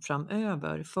barn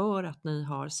framöver för att ni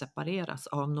har separerats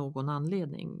av någon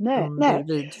anledning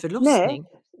vid förlossning.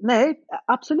 Nej,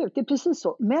 absolut, det är precis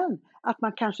så. Men att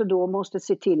man kanske då måste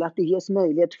se till att det ges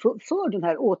möjlighet för den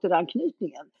här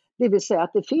återanknytningen. Det vill säga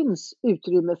att det finns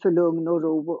utrymme för lugn och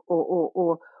ro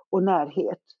och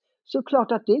närhet. Så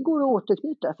klart att det går att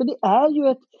återknyta. För det är ju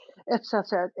ett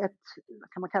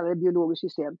kan man kalla det, biologiskt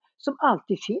system som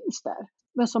alltid finns där.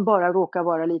 Men som bara råkar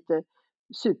vara lite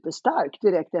superstark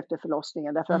direkt efter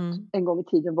förlossningen. Därför att en gång i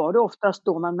tiden var det oftast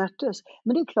då man möttes.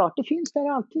 Men det är klart, det finns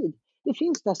där alltid. Det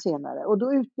finns där senare. Och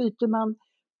då utbyter man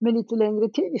med lite längre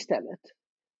tid istället.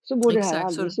 Så går det här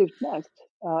alldeles utmärkt.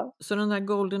 Ja. Så den här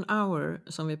golden hour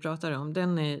som vi pratar om,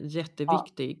 den är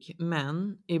jätteviktig. Ja.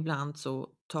 Men ibland så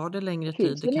tar det längre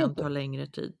tid, det kan ta längre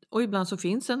tid. Och ibland så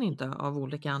finns den inte av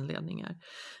olika anledningar.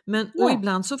 Och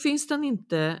ibland så finns den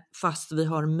inte fast vi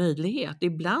har möjlighet.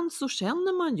 Ibland så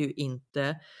känner man ju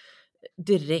inte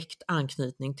direkt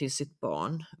anknytning till sitt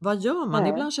barn. Vad gör man?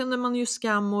 Ibland känner man ju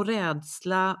skam och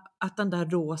rädsla att den där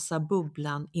rosa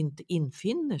bubblan inte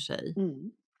infinner sig.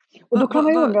 Och då kan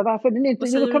man ju undra varför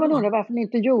säger den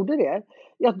inte gjorde det.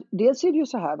 Ja, dels är det ju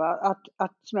så här, va,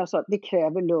 att som jag sa, det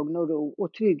kräver lugn och ro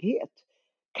och trygghet.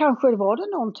 Kanske var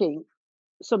det någonting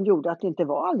som gjorde att det inte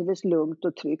var alldeles lugnt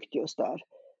och tryggt just där,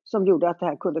 som gjorde att det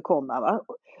här kunde komma. Va?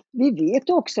 Vi vet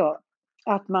också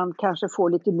att man kanske får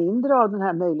lite mindre av den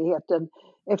här möjligheten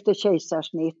efter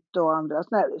kejsarsnitt och andra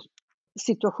såna här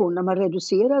situationer när man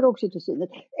reducerar oxytocinet,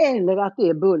 eller att det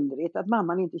är bullrigt, att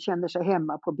mamman inte känner sig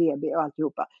hemma på BB och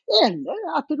alltihopa,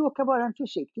 eller att det råkar vara en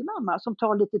försiktig mamma som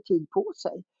tar lite tid på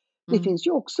sig. Det finns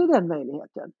ju också den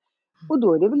möjligheten. Och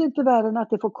då är det väl inte värre än att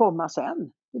det får komma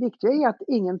sen. Det viktiga är att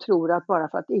ingen tror att bara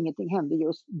för att ingenting hände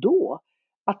just då,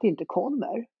 att det inte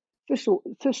kommer.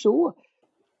 För så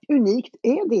unikt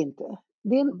är det inte.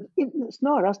 Det är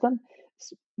snarast en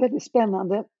väldigt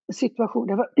spännande situation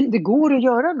där det går att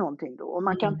göra någonting då och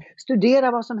man kan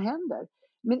studera vad som händer.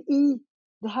 Men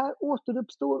det här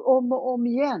återuppstår om och om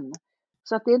igen.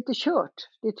 Så att det är inte kört.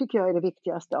 Det tycker jag är det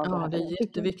viktigaste av det här. Ja, det är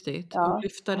jätteviktigt att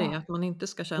lyfta det, att man inte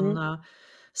ska känna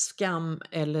skam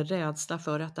eller rädsla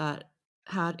för att det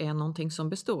här är någonting som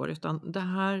består, utan det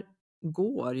här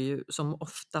går ju som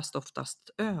oftast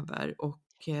över och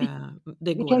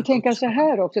det går. Vi kan ju tänka så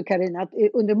här också, Carina, att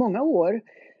under många år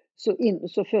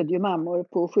så födde ju mammor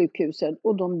på sjukhusen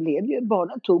och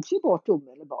barnen togs ju bort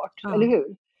omedelbart, eller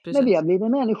hur? Precis. Men vi har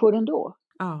blivit människor ändå.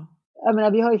 Ja. Jag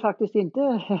menar, vi har ju faktiskt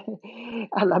inte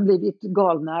alla blivit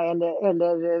galna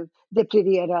eller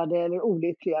depriverade eller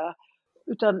olyckliga.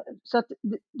 Utan, så att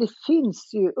det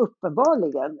finns ju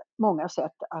uppenbarligen många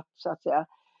sätt att så att säga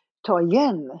ta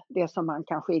igen det som man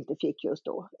kanske inte fick just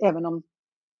då. Även om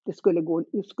det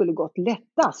skulle gått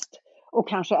lättast och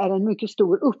kanske är en mycket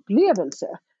stor upplevelse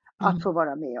att få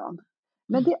vara med om.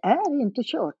 Men det är inte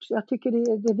kört. Jag tycker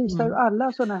det visar ju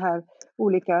alla sådana här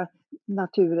olika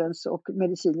naturens och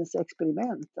medicinens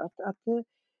experiment att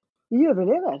vi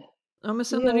överlever. Ja, men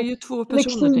sen är det ju två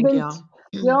personer, tänker jag.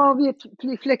 Ja, vi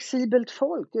är ett flexibelt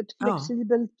folk, ett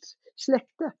flexibelt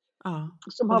släkte.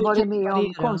 Som har varit med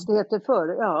om konstigheter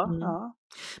förr. Ja.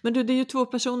 Men det är ju två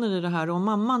personer i det här, och om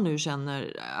mamman nu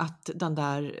känner att den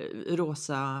där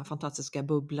rosa fantastiska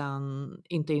bubblan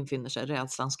inte infinner sig,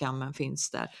 rädslan, skammen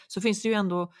finns där, så finns det ju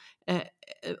ändå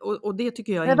och det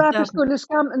tycker jag inte.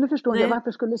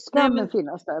 Varför skulle skammen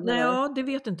finnas där? Nej, det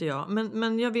vet inte jag,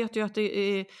 men jag vet ju att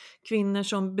det är kvinnor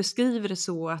som beskriver det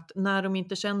så att när de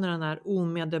inte känner den här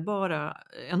omedelbara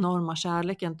enorma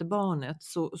kärleken till barnet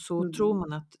så tror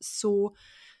man att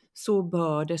så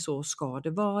bör det, så ska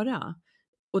det vara.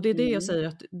 Och det är det jag säger,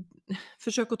 att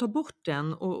försök att ta bort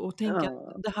den och tänka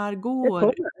att det här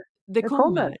går. Det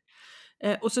kommer.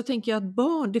 Och så tänker jag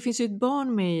att det finns ju ett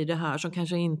barn med i det här som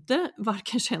kanske inte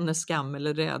varken känner skam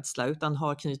eller rädsla utan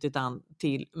har knutit an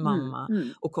till mamma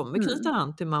och kommer knyta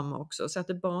an till mamma också. Så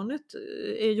att barnet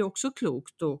är ju också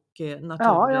klokt och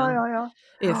naturen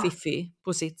är fiffig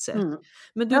på sitt sätt.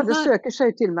 Men det söker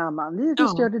sig till mamman,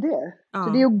 visst gör det. Så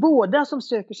det är ju båda som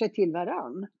söker sig till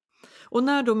varann. Och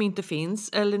när de inte finns,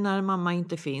 eller när mamma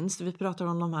inte finns, vi pratar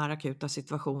om de här akuta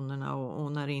situationerna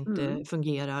och när det inte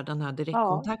fungerar, den här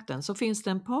direktkontakten, så finns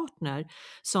det en partner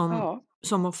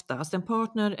som oftast, en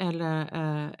partner eller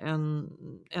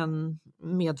en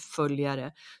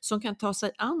medföljare som kan ta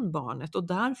sig an barnet, och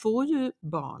där får ju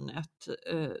barnet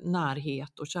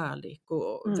närhet och kärlek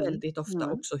och väldigt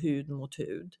ofta också hud mot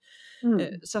hud.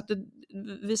 Så att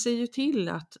vi ser ju till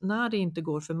att när det inte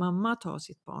går för mamma att ta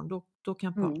sitt barn, då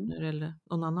kan partner eller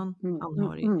någon annan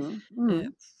anhörig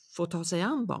få ta sig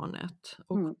an barnet.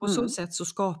 Och på så sätt så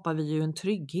skapar vi ju en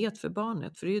trygghet för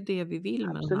barnet, för det är ju det vi vill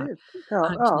med den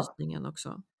här anknytningen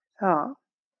också. Ja,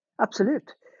 absolut.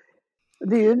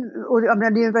 Det är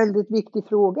ju en väldigt viktig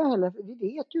fråga heller.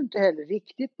 Vi vet ju inte heller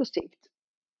riktigt på sikt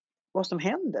vad som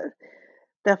händer.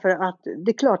 Därför att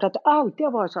det är klart att det alltid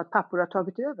har varit så att pappor har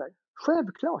tagit över.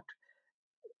 Självklart.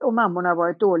 Och mammorna har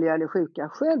varit dåliga eller sjuka.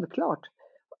 Självklart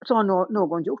så har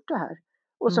någon gjort det här.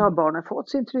 Och så har barnen fått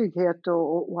sin trygghet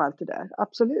och allt det där.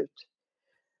 Absolut.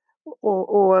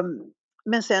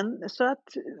 Men sen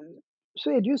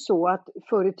så är det ju så att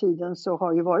förr i tiden så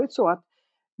har ju varit så att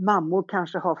mammor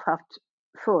kanske har haft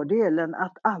fördelen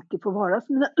att alltid få vara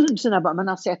sina barn. Man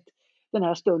har sett den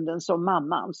här stunden som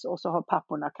mammans, och så har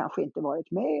papporna kanske inte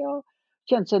varit med och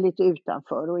känt sig lite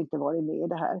utanför och inte varit med i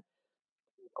det här.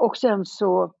 Och sen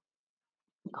så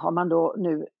har man då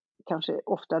nu kanske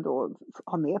ofta då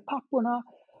har med papporna,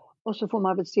 och så får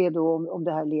man väl se då om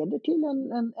det här leder till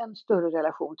en större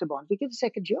relation till barn, vilket det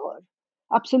säkert gör.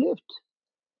 Absolut.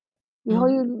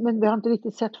 Men vi har inte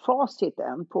riktigt sett facit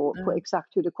än på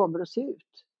exakt hur det kommer att se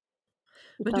ut.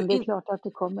 Utan det är klart att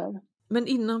det kommer. Men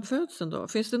innan födseln då,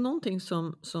 finns det någonting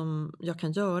som jag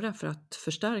kan göra för att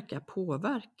förstärka,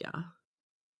 påverka?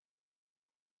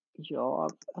 Ja,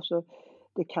 alltså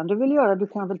det kan du väl göra. Du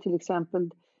kan väl till exempel,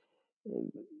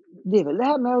 det är väl det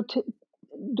här med att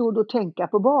då och då tänka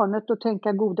på barnet och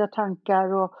tänka goda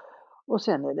tankar och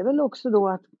sen är det väl också då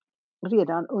att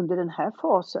redan under den här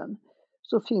fasen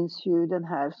så finns ju den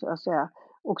här så att säga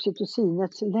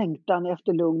oxytocinets längtan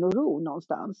efter lugn och ro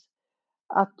någonstans.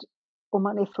 Att om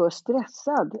man är för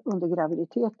stressad under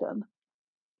graviditeten,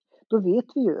 då vet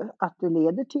vi ju att det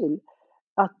leder till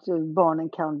att barnen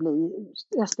kan bli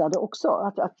stressade också,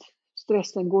 att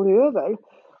stressen går över.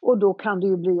 Och då kan det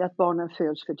ju bli att barnen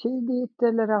föds för tidigt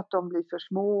eller att de blir för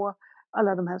små.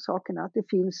 Alla de här sakerna. Att det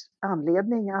finns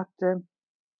anledning att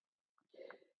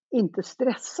inte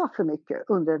stressa för mycket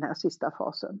under den här sista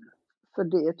fasen. För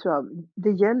det tror jag,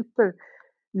 det hjälper,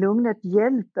 lugnet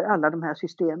hjälper alla de här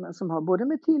systemen som har både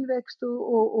med tillväxt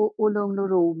och lugn och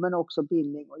ro men också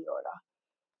bildning att göra.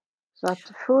 Så att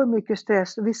för mycket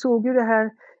stress, vi såg ju det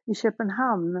här i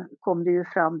Köpenhamn kom det ju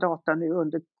fram data nu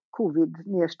under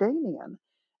covid-nedstängningen.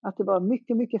 Att det var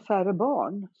mycket, mycket färre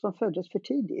barn som föddes för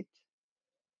tidigt.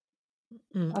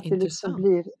 Att det liksom Intressant.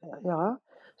 blir, ja,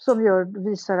 som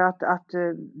visar att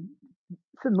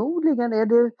förmodligen är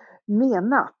det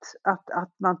menat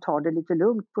att man tar det lite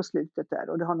lugnt på slutet där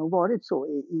och det har nog varit så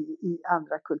i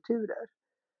andra kulturer.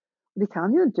 Det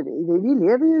kan ju inte vi. Vi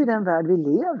lever ju i den värld vi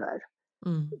lever.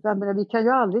 Jag menar, vi kan ju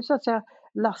aldrig så att säga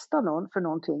lasta någon för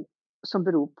någonting som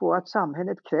beror på att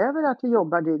samhället kräver att vi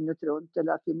jobbar dygnet runt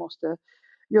eller att vi måste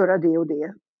göra det och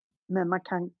det. Men man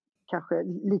kan kanske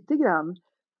lite grann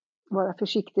vara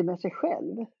försiktig med sig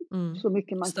själv. Så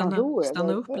mycket man kan ro över.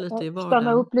 Stanna upp lite i vardagen.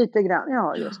 Stanna upp lite grann,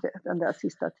 ja just det, den där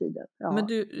sista tiden. Ja. Men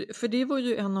du, för det var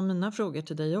ju en av mina frågor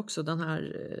till dig också, den här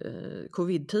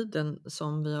covid-tiden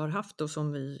som vi har haft och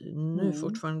som vi nu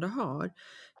fortfarande har.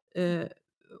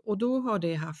 Och då har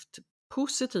det haft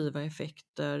positiva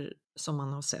effekter som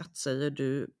man har sett, säger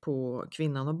du, på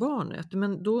kvinnan och barnet.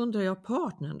 Men då undrar jag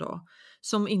partnern då,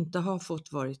 som inte har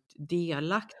fått varit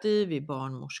delaktig vid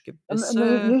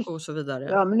barnmorskebesök och så vidare.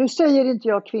 Ja, men nu säger inte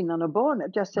jag kvinnan och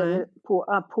barnet. Jag säger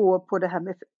på det här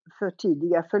med för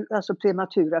tidiga, alltså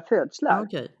prematura födslar.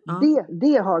 Okay, ja.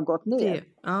 Det har gått ner.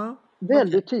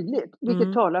 Väldigt tydligt.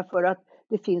 Vilket talar för att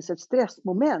det finns ett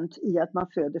stressmoment i att man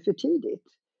föder för tidigt.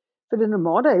 För det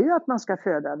normala är ju att man ska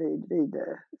föda vid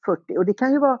 40 och det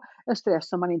kan ju vara en stress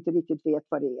som man inte riktigt vet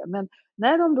vad det är. Men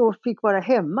när de då fick vara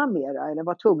hemma mera eller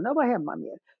var tvungna att vara hemma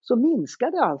mer så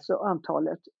minskade alltså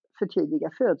antalet för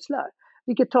tidiga födslar.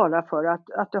 Vilket talar för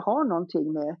att det har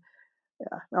någonting med,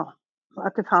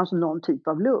 att det fanns någon typ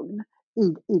av lugn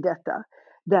i detta.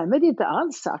 Därmed inte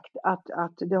alls sagt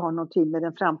att det har någonting med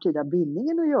den framtida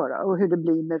bindningen att göra och hur det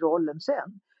blir med rollen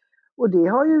sen. Och det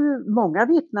har ju många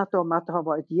vittnat om att det har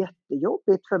varit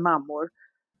jättejobbigt för mammor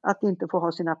att inte få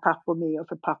ha sina pappor med och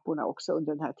för papporna också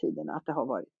under den här tiden att det har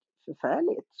varit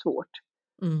förfärligt svårt.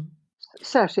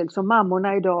 Särskilt som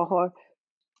mammorna idag har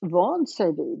vant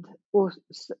sig vid och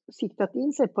siktat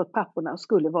in sig på att papporna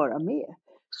skulle vara med.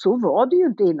 Så var det ju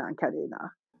inte innan,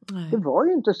 Carina. Det var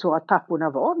ju inte så att papporna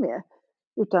var med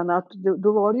utan att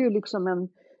då var det ju liksom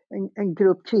en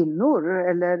grupp kvinnor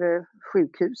eller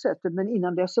sjukhuset. Men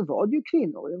innan det så var det ju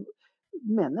kvinnor.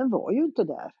 Männen var ju inte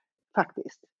där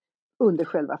faktiskt under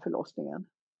själva förlossningen.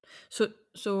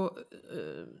 Så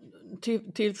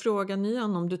till frågan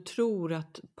igen om du tror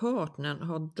att partnern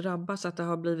har drabbats, att det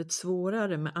har blivit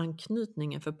svårare med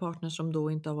anknytningen för partner som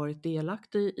då inte har varit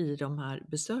delaktig i de här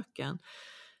besöken.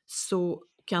 Så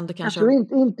kan det kanske... Jag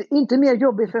tror inte mer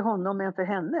jobbigt för honom än för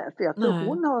henne. För jag tror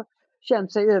hon har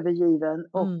känt sig övergiven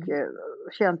och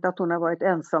känt att hon har varit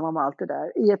ensam om allt det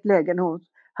där. I ett läge när hon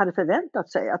hade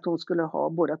förväntat sig att hon skulle ha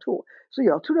båda två. Så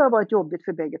jag tror det har varit jobbigt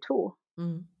för bägge två.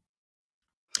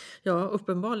 Ja,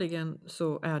 uppenbarligen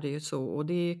så är det ju så. Och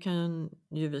det kan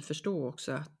ju vi förstå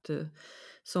också att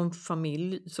som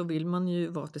familj så vill man ju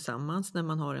vara tillsammans när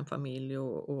man har en familj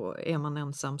och är man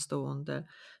ensamstående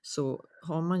så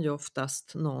har man ju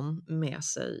oftast någon med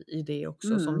sig i det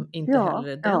också som inte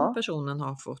heller den personen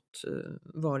har fått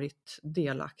varit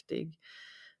delaktig.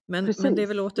 Men det är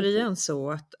väl återigen så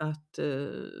att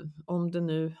om det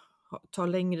nu tar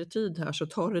längre tid här så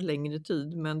tar det längre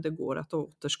tid men det går att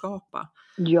återskapa.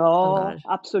 Ja,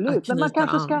 absolut. Men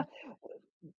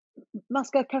man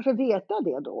ska kanske veta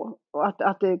det då, och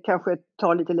att det kanske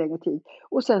tar lite längre tid.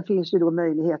 Och sen finns ju då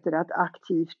möjligheter att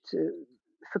aktivt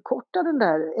förkorta den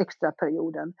där extra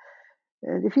perioden.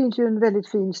 Det finns ju en väldigt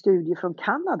fin studie från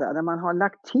Kanada där man har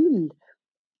lagt till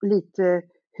lite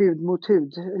hud mot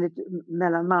hud lite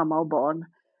mellan mamma och barn.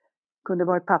 Kunde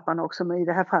varit pappan också, men i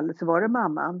det här fallet så var det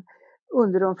mamman.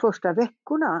 under de första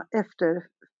veckorna efter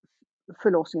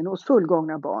förlossningen hos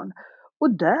fullgångna barn.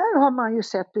 Och där har man ju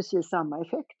sett precis samma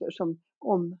effekter som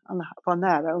om man var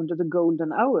nära under the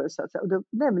golden hours. Så att säga.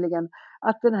 Nämligen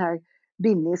att den här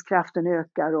bindningskraften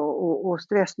ökar och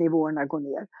stressnivåerna går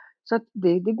ner. Så att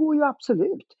det går ju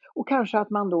absolut. Och kanske att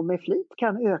man då med flit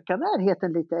kan öka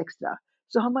närheten lite extra.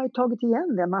 Så har man ju tagit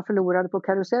igen det man förlorade på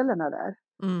karusellerna där.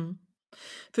 Mm.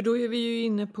 För då är vi ju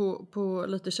inne på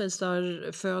lite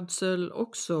kejsarfödsel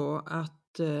också, att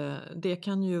det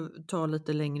kan ju ta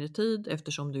lite längre tid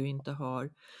eftersom du inte har,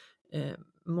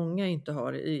 många inte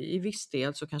har, i viss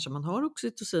del så kanske man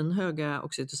har höga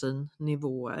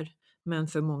oxytocinnivåer, men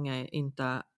för många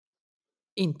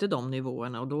inte de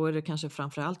nivåerna, och då är det kanske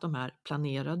framförallt de här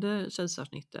planerade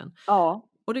kejsarsnitten. Ja.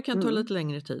 Och det kan ta lite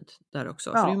längre tid där också,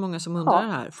 Ja. för det är många som undrar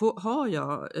här, har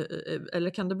jag, eller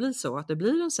kan det bli så att det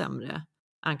blir en sämre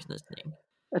anknytning?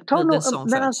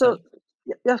 Men alltså,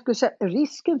 jag skulle säga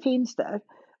risken finns där.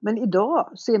 Men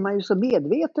idag ser man ju så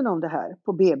medveten om det här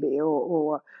på BB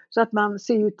och så att man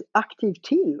ser ju aktivt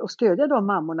till och stödja de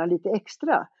mammorna lite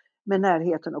extra med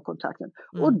närheten och kontakten.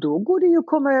 Och då går det ju att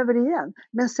komma över igen.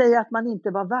 Men säga att man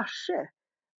inte var varse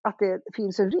att det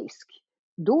finns en risk.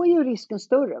 Då är ju risken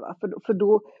större, va? För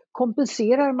då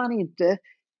kompenserar man inte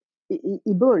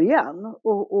i början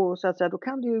och så att säga, då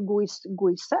kan det ju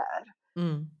gå isär.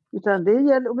 Utan det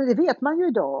gäller, men det vet man ju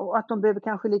idag, att de behöver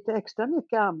kanske lite extra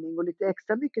mycket amning och lite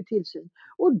extra mycket tillsyn.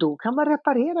 Och då kan man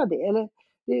reparera det. Eller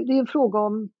det är en fråga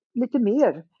om lite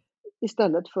mer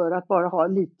istället för att bara ha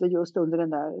lite just under den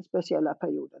där speciella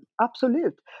perioden.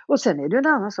 Absolut. Och sen är det en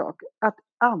annan sak, att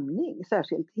amning,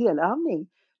 särskilt helamning,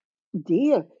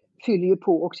 det fyller ju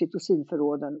på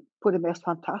oxytocinförråden på det mest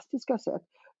fantastiska sätt.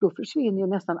 Då försvinner ju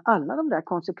nästan alla de där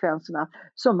konsekvenserna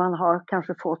som man har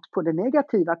kanske fått på det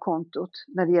negativa kontot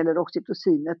när det gäller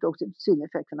oxytocinet och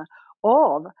oxytocineffekterna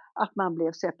av att man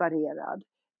blev separerad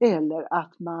eller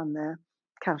att man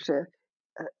kanske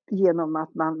genom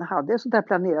att man hade ett sånt här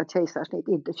planerat kejsarsnitt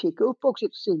inte fick upp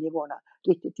oxytocinnivåerna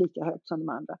riktigt lika högt som de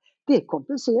andra. Det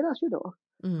kompenseras ju då.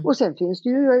 Och sen finns det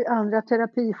ju andra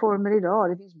terapiformer idag.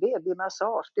 Det finns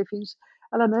babymassage, det finns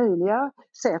alla möjliga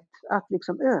sätt att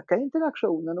liksom öka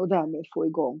interaktionen och därmed få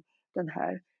igång den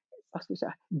här, vad ska jag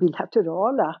säga,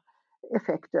 bilaterala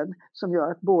effekten som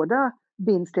gör att båda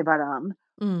binds till varann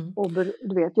och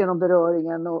du vet, genom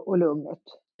beröringen och lugnet.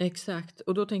 Exakt,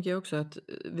 och då tänker jag också att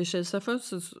vid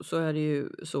kejsarfödsel så är det ju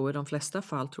så i de flesta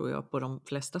fall, tror jag, på de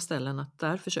flesta ställen, att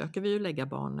där försöker vi ju lägga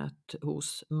barnet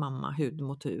hos mamma hud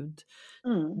mot hud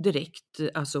direkt,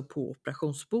 alltså på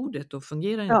operationsbordet, och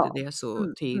fungerar inte det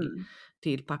så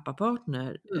till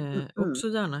pappapartner, också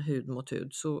gärna hud mot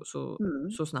hud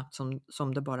så snabbt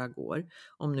som det bara går,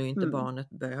 om nu inte barnet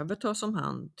behöver tas om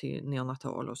hand till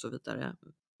neonatal och så vidare.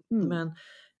 Men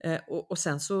och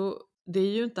sen så, det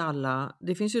är ju inte alla,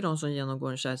 det finns ju de som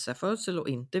genomgår en kejsarfödsel och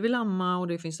inte vill amma, och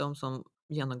det finns de som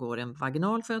genomgår en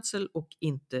vaginal födsel och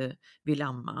inte vill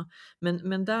amma.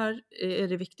 Men där är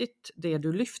det viktigt det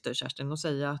du lyfter, Kerstin, och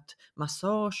säga att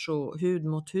massage och hud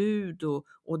mot hud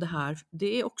och det här,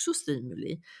 det är också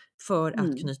stimuli för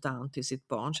att knyta an till sitt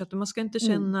barn. Så att man ska inte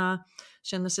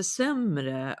känna sig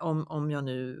sämre om jag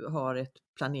nu har ett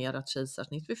planerat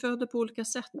kejsarsnitt. Vi föder på olika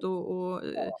sätt och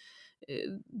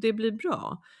det blir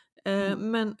bra.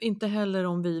 Men inte heller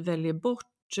om vi väljer bort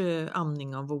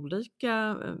amning av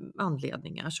olika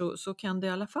anledningar, så kan det i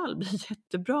alla fall bli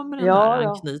jättebra med den där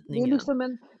anknytningen. Det är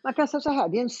liksom man kan säga så här,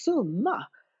 det är en summa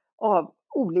av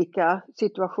olika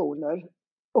situationer,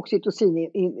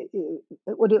 oxytocin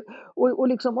och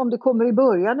liksom om det kommer i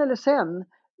början eller sen,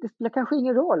 det spelar kanske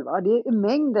ingen roll, va? Det är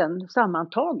mängden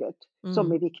sammantaget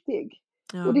som är viktig.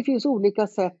 Och det finns olika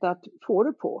sätt att få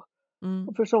det på.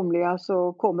 Och för somliga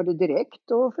så kommer det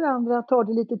direkt och för andra tar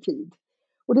det lite tid.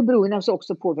 Och det beror naturligtvis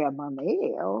också på vem man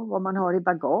är och vad man har i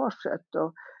bagaget,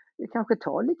 och det kanske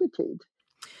tar lite tid.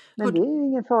 Men det är ju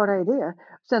ingen fara i det.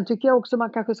 Sen tycker jag också man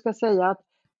kanske ska säga att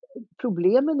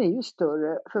problemen är ju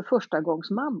större för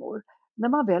förstagångsmammor. När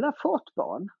man väl har fått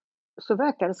barn så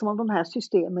verkar det som om de här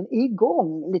systemen är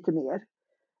igång lite mer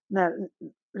när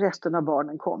resten av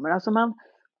barnen kommer. Alltså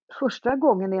första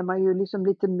gången är man ju liksom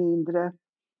lite mindre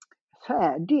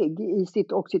färdig i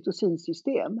sitt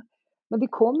oxytocinsystem. Men det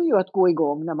kommer ju att gå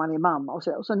igång när man är mamma och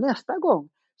så. Och så nästa gång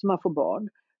som man får barn,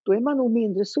 då är man nog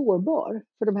mindre sårbar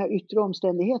för de här yttre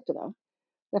omständigheterna.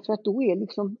 Därför att då är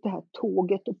liksom det här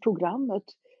tåget och programmet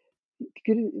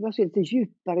lite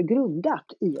djupare grundat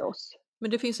i oss.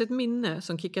 Men det finns ett minne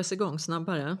som kickas igång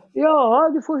snabbare. Ja,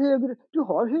 du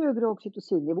har högre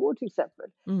oxytocinnivåer till exempel.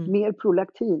 Mer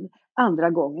prolaktin andra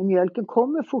gången. Mjölken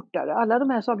kommer fortare. Alla de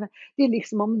här sakerna. Det är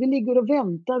liksom om det ligger och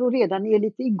väntar och redan är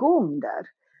lite igång där.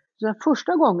 Så den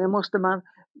första gången måste man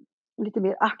lite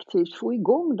mer aktivt få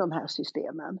igång de här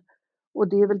systemen. Och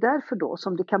det är väl därför då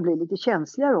som det kan bli lite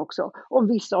känsligare också om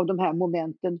vissa av de här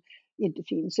momenten inte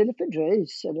finns eller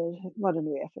fördröjs eller vad det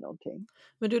nu är för någonting.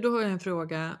 Men du, då har jag en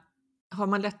fråga. Har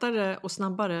man lättare och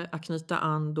snabbare att knyta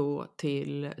an då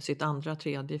till sitt andra,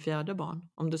 tredje, fjärde barn?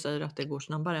 Om du säger att det går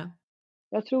snabbare.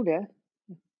 Jag tror det.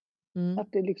 Mm.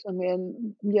 Att det liksom är,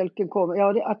 mjölken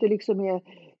kommer, att det liksom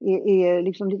är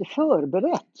liksom lite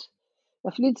förberett.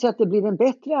 Jag skulle inte säga att det blir en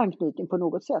bättre anknytning på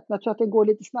något sätt, men jag tror att det går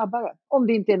lite snabbare. Om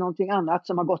det inte är någonting annat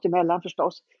som har gått emellan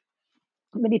förstås.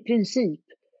 Men i princip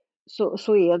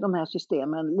så är de här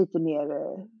systemen lite mer,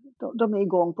 de är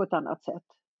igång på ett annat sätt.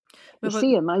 Det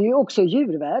ser man ju också i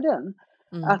djurvärlden.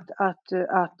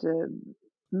 Att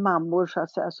mammor så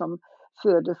att säga, som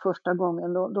föder första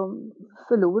gången, de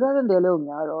förlorar en del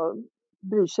ungar och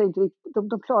bryr sig inte riktigt,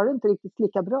 de klarar inte riktigt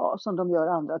lika bra som de gör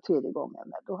andra, tredje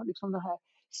gången. Då har liksom det här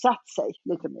satt sig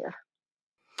lite mer.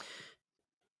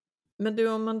 Men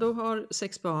du, om man då har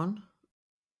 6 barn,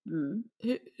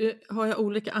 har jag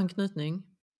olika anknytning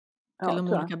till de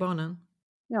olika barnen?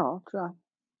 Ja, tror jag.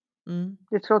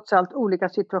 Det är trots allt olika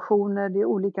situationer, det är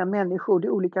olika människor, det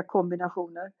är olika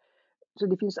kombinationer. Så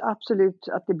det finns absolut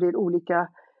att det blir olika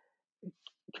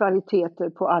kvaliteter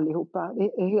på allihopa, det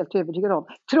är jag helt övertygad om.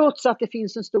 Trots att det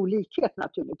finns en stor likhet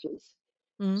naturligtvis.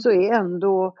 Så är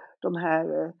ändå de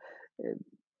här,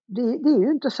 det är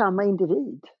ju inte samma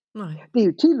individ. Nej. Det är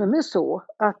ju till och med så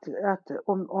att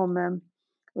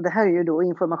och det här är ju då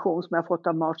information som jag fått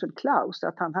av Marcel Klaus,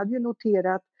 att han hade ju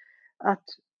noterat att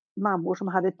mammor som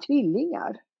hade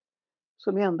tvillingar,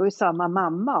 som ändå är samma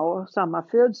mamma och samma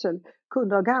födsel,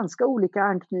 kunde ha ganska olika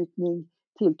anknytning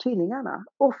till tvillingarna.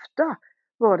 Ofta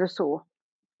var det så,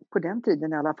 på den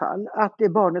tiden i alla fall, att det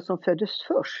barnet som föddes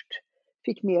först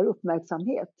fick mer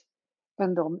uppmärksamhet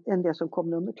än det som kom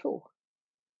nummer 2.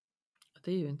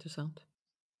 Det är ju intressant.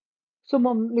 Som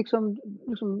om liksom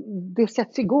det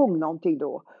sätts igång någonting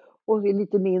då och det är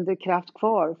lite mindre kraft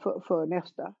kvar för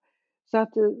nästa. Så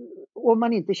att om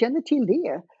man inte känner till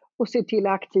det och ser till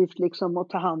aktivt liksom att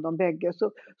ta hand om bägge,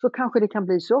 så kanske det kan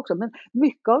bli så också. Men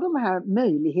mycket av de här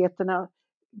möjligheterna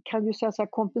kan ju så att säga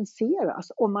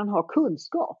kompenseras om man har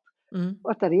kunskap.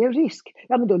 Och att det är en risk,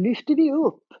 ja men då lyfter vi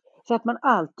upp. Så att man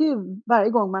alltid, varje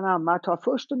gång man ammar, tar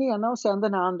först den ena och sen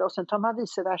den andra och sen tar man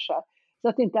vice versa. Så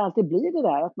att det inte alltid blir det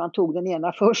där att man tog den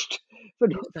ena först.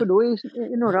 För då i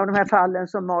några av de här fallen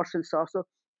som Marcel sa, så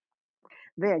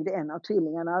vägde en av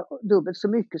tvillingarna dubbelt så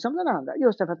mycket som den andra.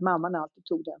 Just därför att mamman alltid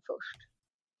tog den först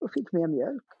och fick mer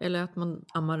mjölk. Eller att man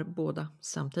ammar båda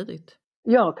samtidigt.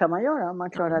 Ja, kan man göra om man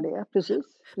klarar det, precis.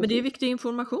 Men det är viktig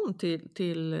information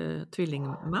till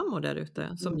tvillingmammor där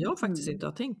ute som jag faktiskt inte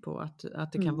har tänkt på,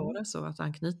 att det kan vara så att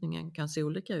anknytningen kan se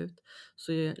olika ut.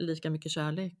 Så är lika mycket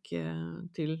kärlek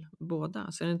till båda,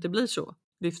 så det inte blir så.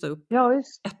 Lyfta upp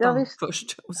ettan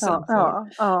först och sen för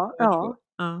två.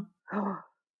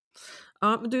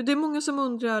 Ja, men det är många som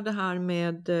undrar det här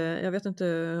med, jag vet inte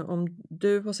om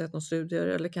du har sett några studier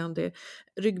eller kan det,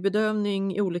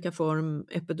 ryggbedövning i olika form,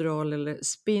 epidural eller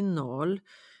spinal.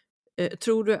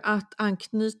 Tror du att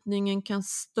anknytningen kan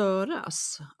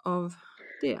störas av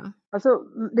det? Alltså,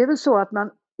 det är väl så att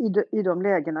man i de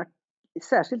lägena,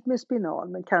 särskilt med spinal,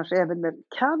 men kanske även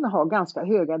kan ha ganska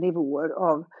höga nivåer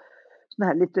av sån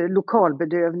här lite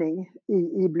lokalbedövning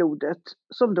i blodet,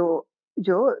 som då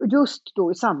just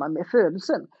då i samband med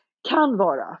födelsen kan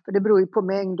vara, för det beror ju på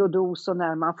mängd och dos och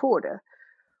när man får det.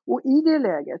 Och i det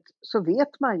läget så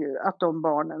vet man ju att de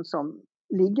barnen som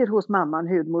ligger hos mamman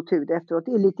hud mot hud efteråt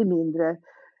är lite mindre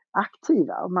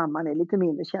aktiva och mamman är lite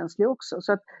mindre känslig också.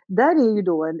 Så att där är ju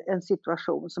då en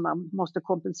situation som man måste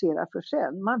kompensera för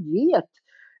sen. Man vet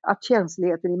att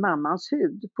känsligheten i mammans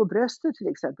hud på bröstet till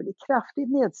exempel är kraftigt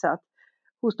nedsatt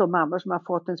hos de mammor som har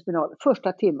fått en spinal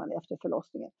första timmen efter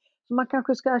förlossningen. Så man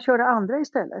kanske ska köra andra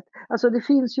istället. Alltså det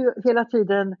finns ju hela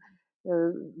tiden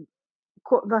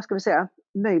vad ska vi säga,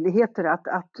 möjligheter att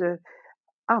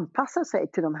anpassa sig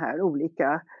till de här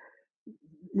olika,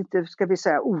 lite ska vi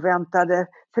säga oväntade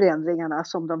förändringarna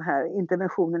som de här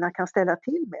interventionerna kan ställa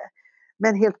till med.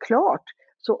 Men helt klart,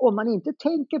 så om man inte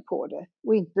tänker på det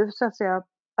och inte så att säga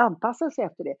anpassar sig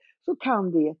efter det, så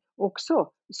kan det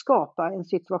också skapa en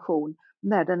situation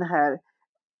när den här,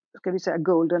 ska vi säga,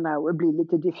 golden hour blir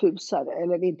lite diffusare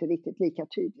eller inte riktigt lika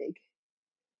tydlig.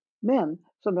 Men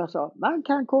som jag sa, man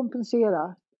kan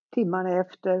kompensera timmarna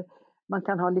efter, man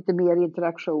kan ha lite mer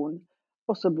interaktion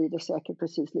och så blir det säkert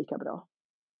precis lika bra.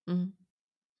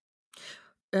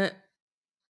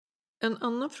 En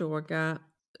annan fråga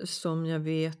som jag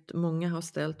vet många har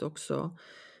ställt också,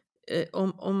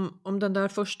 Om den där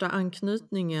första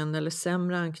anknytningen eller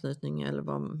sämre anknytningen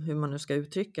eller hur man nu ska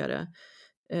uttrycka det,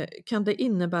 kan det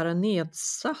innebära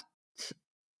nedsatt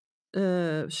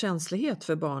känslighet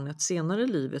för barnet senare i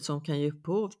livet som kan ge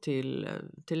upphov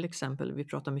till exempel, vi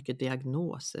pratar mycket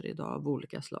diagnoser idag av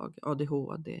olika slag,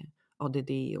 ADHD,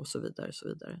 ADD och så vidare. Så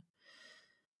vidare.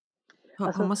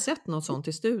 Har man sett något sånt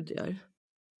i studier?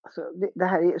 Alltså det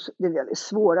här är väldigt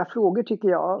svåra frågor tycker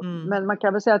jag. Men man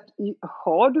kan väl säga att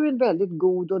har du en väldigt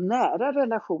god och nära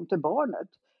relation till barnet,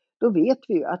 då vet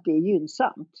vi ju att det är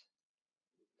gynnsamt.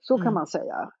 Så kan man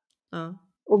säga. Ja.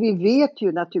 Och vi vet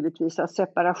ju naturligtvis att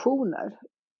separationer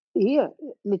är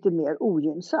lite mer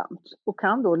ogynnsamt och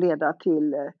kan då leda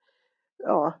till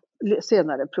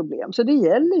senare problem. Så det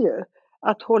gäller ju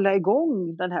att hålla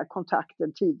igång den här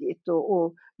kontakten tidigt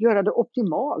och göra det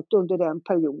optimalt under den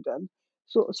perioden.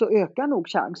 Så ökar nog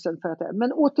chansen för att det.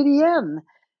 Men återigen,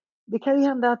 det kan ju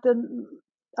hända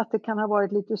att det kan ha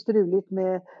varit lite struligt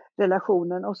med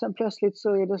relationen och sen plötsligt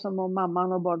så är det som om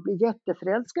mamman och barn blir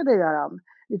jätteförälskade i varandra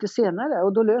lite senare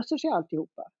och då löser sig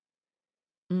alltihopa.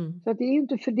 Så att det är ju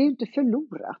inte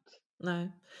förlorat.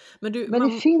 Nej. Men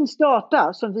det finns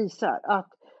data som visar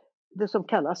att det som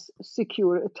kallas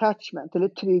secure attachment eller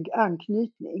trygg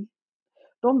anknytning,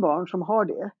 de barn som har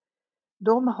det,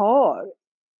 de har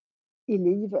i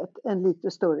livet en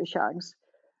lite större chans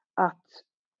att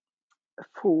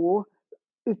få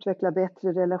utveckla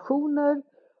bättre relationer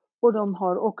och de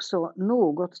har också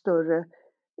något större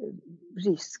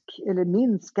risk eller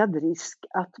minskad risk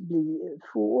att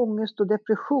få ångest och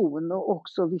depression och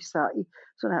också vissa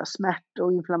sådana här smärt-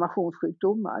 och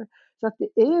inflammationssjukdomar. Så att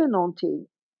det är någonting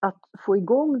att få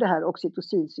igång det här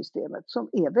oxytocinsystemet som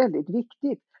är väldigt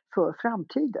viktigt för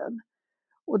framtiden.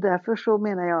 Och därför så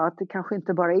menar jag att det kanske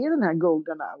inte bara är den här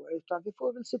golden hour utan vi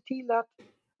får väl se till att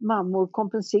mammor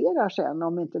kompenserar sen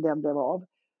om inte den blev av.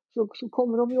 Så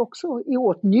kommer de ju också i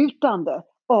åtnjutande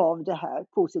av det här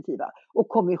positiva. Och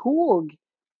kom ihåg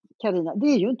Carina, det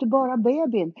är ju inte bara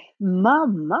bebin.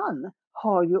 Mamman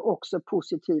har ju också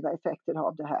positiva effekter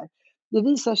av det här. Det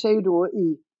visar sig ju då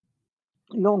i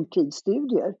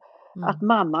långtidsstudier att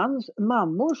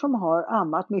mammor som har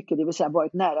ammat mycket, det vill säga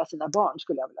varit nära sina barn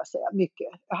skulle jag vilja säga, mycket,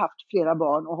 haft flera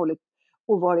barn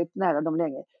och varit nära dem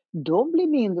länge, de blir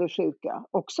mindre sjuka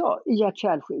också i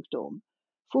hjärt-kärlsjukdom,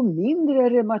 får mindre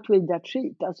reumatoid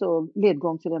artrit, alltså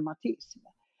ledgångsreumatism.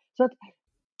 Så att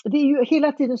det är ju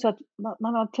hela tiden så att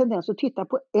man har tendens att titta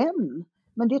på en,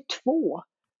 men det är två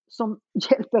som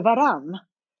hjälper varann.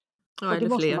 Ja, det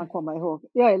måste man komma ihåg.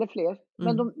 Ja, eller fler.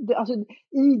 Men alltså,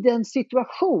 i den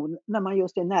situation när man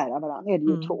just är nära varandra är det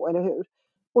ju två, eller hur?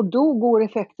 Och då går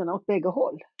effekterna åt bägge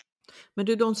håll. Men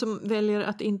du, de som väljer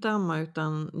att inte amma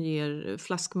utan ger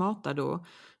flaskmatar då,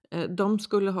 de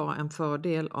skulle ha en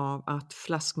fördel av att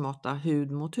flaskmata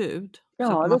hud mot hud. Ja,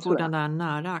 så att man får den där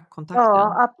nära kontakten.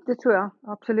 Ja, det tror jag.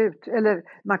 Absolut. Eller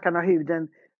man kan ha huden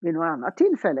vid något annat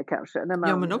tillfälle kanske. När man,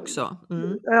 ja, men också.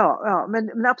 Ja,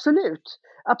 men absolut.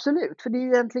 Absolut. För det är ju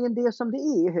egentligen det som det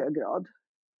är i hög grad.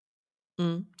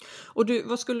 Och du,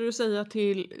 vad skulle du säga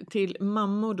till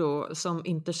mammor då som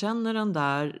inte känner den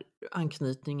där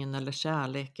anknytningen eller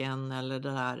kärleken eller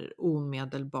det där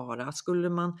omedelbara? Skulle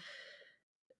man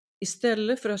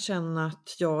istället för att känna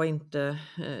att jag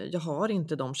har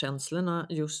inte de känslorna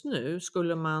just nu,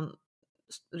 skulle man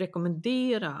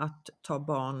rekommendera att ta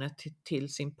barnet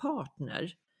till sin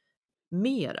partner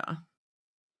mera?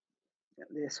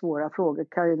 Det är svåra frågor,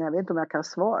 Carina. Jag vet inte om jag kan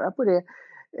svara på det.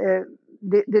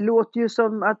 Det låter ju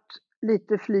som att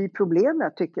lite fly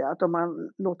problemet tycker jag. Att om man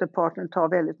låter partnern ta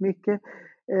väldigt mycket.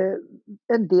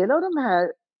 En del av de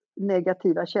här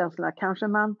negativa känslorna kanske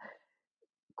man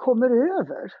kommer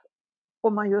över.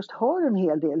 Om man just har en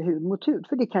hel del hud mot hud.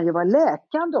 För det kan ju vara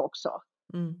läkande också.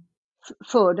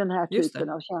 För den här typen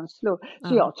av känslor.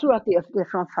 Så jag tror att det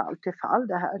är från fall till fall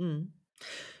det här.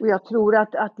 Och jag tror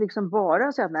att liksom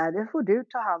bara säga att nej, det får du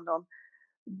ta hand om.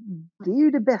 Det är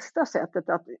ju det bästa sättet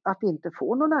att inte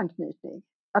få någon anknytning.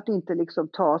 Att inte liksom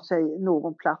ta sig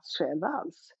någon plats själv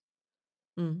alls.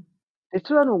 Det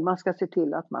tror jag nog man ska se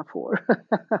till att man får.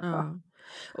 Ja.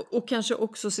 Och kanske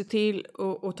också se till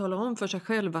att tala om för sig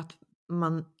själv att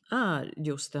man är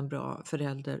just en bra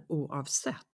förälder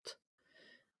oavsett.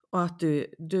 Och att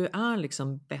du är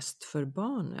liksom bäst för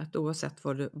barnet oavsett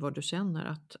vad du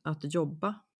känner. Att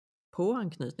jobba på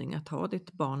anknytning, att ha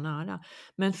ditt barn nära.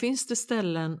 Men finns det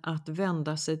ställen att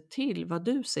vända sig till vad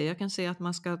du säger? Jag kan säga att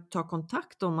man ska ta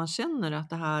kontakt om man känner att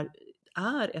det här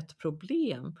är ett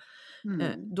problem.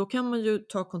 Då kan man ju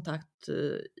ta kontakt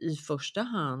i första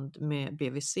hand med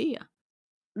BVC.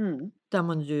 Där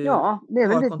man ju det är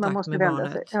väl har dit kontakt man måste med vända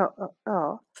barnet. sig.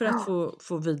 För att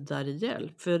få vidare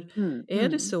hjälp. För är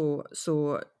det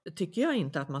så tycker jag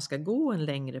inte att man ska gå en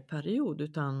längre period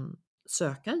utan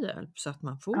söka hjälp så att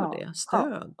man får det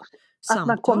stöd. Att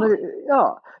man kommer,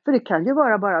 för det kan ju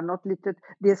vara bara något litet.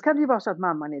 Dels kan det ju vara så att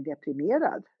mamman är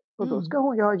deprimerad och då ska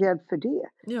hon ju ha hjälp för det.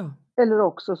 Ja. Eller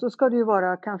också så ska det ju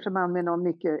vara kanske man med någon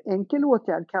mycket enkel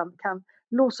åtgärd kan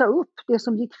låsa upp det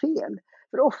som gick fel.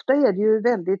 För ofta är det ju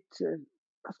väldigt,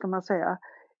 vad ska man säga,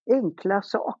 enkla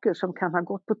saker som kan ha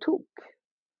gått på tok.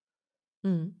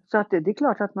 Så att det är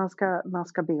klart att man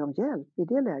ska be om hjälp i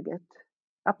det läget.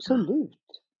 Absolut.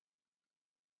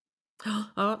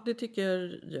 Ja, det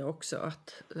tycker jag också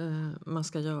att man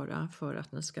ska göra för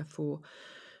att ni ska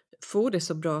få det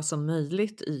så bra som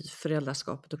möjligt i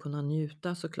föräldraskapet och kunna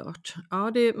njuta såklart.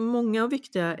 Ja, det är många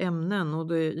viktiga ämnen och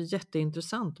det är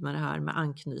jätteintressant med det här med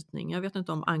anknytning. Jag vet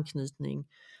inte om anknytning,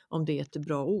 om det är ett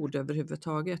bra ord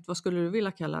överhuvudtaget. Vad skulle du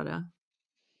vilja kalla det?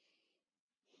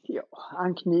 Ja,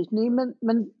 anknytning,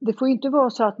 men det får ju inte vara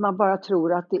så att man bara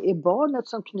tror att det är barnet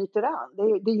som knyter an.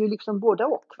 Det är ju liksom båda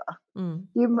och, va?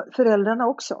 Det är ju föräldrarna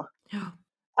också. Ja.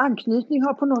 Anknytning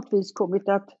har på något vis kommit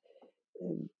att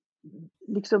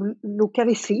liksom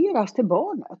lokaliseras till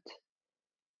barnet.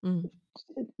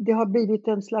 Det har blivit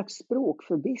en slags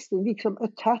språkförbistring, liksom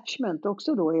attachment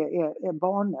också då är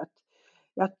barnet.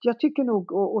 Jag tycker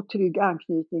nog, och trygg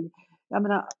anknytning, jag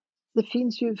menar, det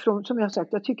finns ju som jag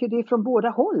sagt, jag tycker det är från båda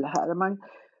håll här.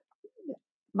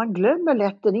 Man glömmer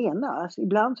lätt den ena. Alltså,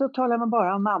 ibland så talar man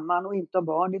bara om mamman och inte om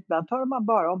barnet. Ibland talar man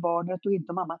bara om barnet och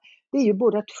inte om mamman. Det är ju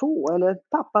båda två, eller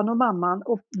pappan och mamman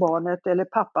och barnet, eller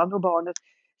pappan och barnet.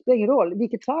 Det spelar ingen roll. I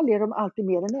vilket fall är de alltid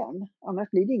mer än en. Annars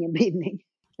blir det ingen bindning.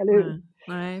 Eller hur?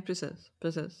 Nej,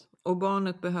 precis. Och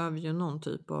barnet behöver ju någon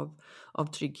typ av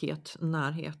trygghet,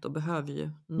 närhet och behöver ju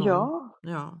någon.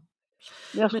 Ja.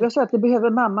 Jag skulle säga att det behöver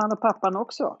mamman och pappan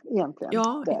också egentligen.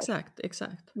 Ja,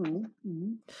 exakt.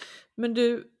 Men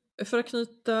du, för att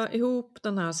knyta ihop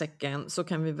den här säcken så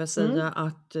kan vi väl säga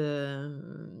att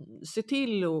se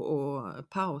till att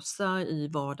pausa i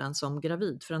vardagen som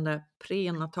gravid för den där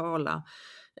prenatala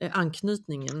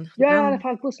anknytningen. Ja, i alla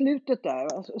fall på slutet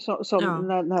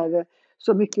där, när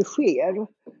så mycket sker.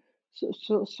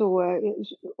 Så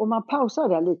om man pausar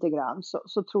där lite grann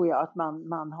så tror jag att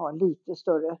man har lite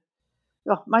större,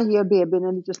 man ger bebisen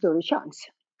en lite större chans.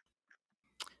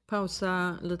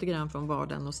 Pausa lite grann från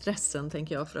vardagen och stressen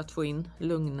tänker jag för att få in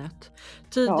lugnet.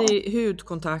 Tidig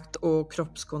hudkontakt och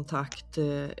kroppskontakt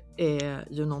är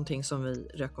ju någonting som vi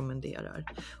rekommenderar.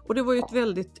 Och det var ju ett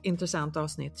väldigt intressant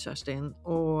avsnitt, Kerstin,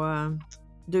 och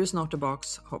du är snart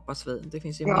tillbaks hoppas vi. Det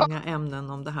finns ju många ämnen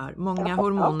om det här. Många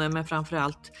hormoner men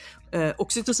framförallt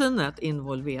oxytocinet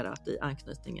involverat i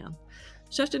anknytningen.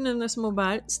 Kerstin Nunez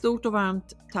Moberg, stort och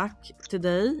varmt tack till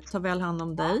dig. Ta väl hand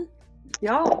om dig.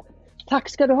 Ja, tack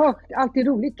ska du ha. Alltid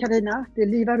roligt, Carina. Det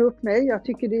livar upp mig. Jag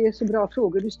tycker det är så bra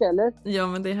frågor du ställer. Ja,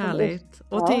 men det är härligt.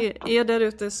 Och till er där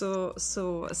ute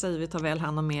så säger vi ta väl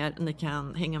hand om er. Ni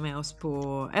kan hänga med oss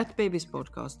på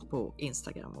 @babyspodcast på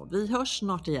Instagram. Och vi hörs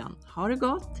snart igen. Ha det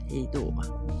gott. Hej då.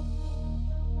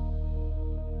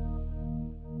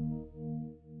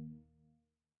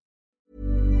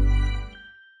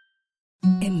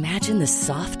 Imagine the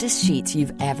softest sheets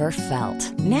you've ever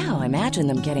felt. Now imagine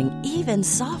them getting even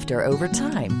softer over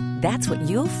time. That's what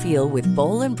you'll feel with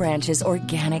Boll & Branch's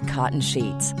organic cotton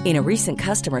sheets. In a recent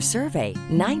customer survey,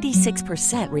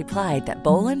 96% replied that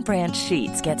Boll & Branch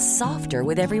sheets get softer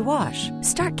with every wash.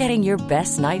 Start getting your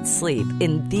best night's sleep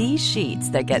in these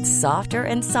sheets that get softer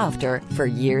and softer for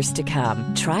years to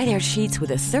come. Try their sheets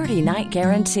with a 30-night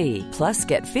guarantee. Plus,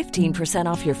 get 15%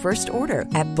 off your first order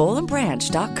at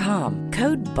bollandbranch.com.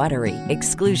 Code BUTTERY.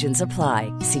 Exclusions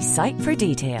apply. See site for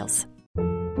details.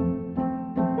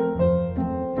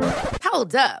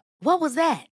 Hold up. What was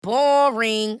that?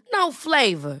 Boring. No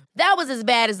flavor. That was as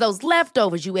bad as those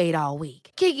leftovers you ate all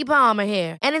week. Keke Palmer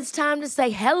here, and it's time to say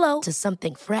hello to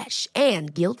something fresh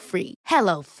and guilt-free.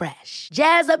 Hello Fresh.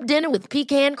 Jazz up dinner with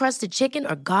pecan-crusted chicken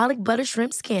or garlic butter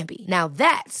shrimp scampi. Now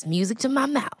that's music to my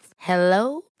mouth.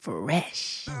 Hello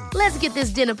Fresh. Let's get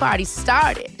this dinner party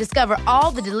started. Discover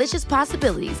all the delicious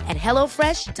possibilities at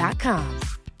hellofresh.com.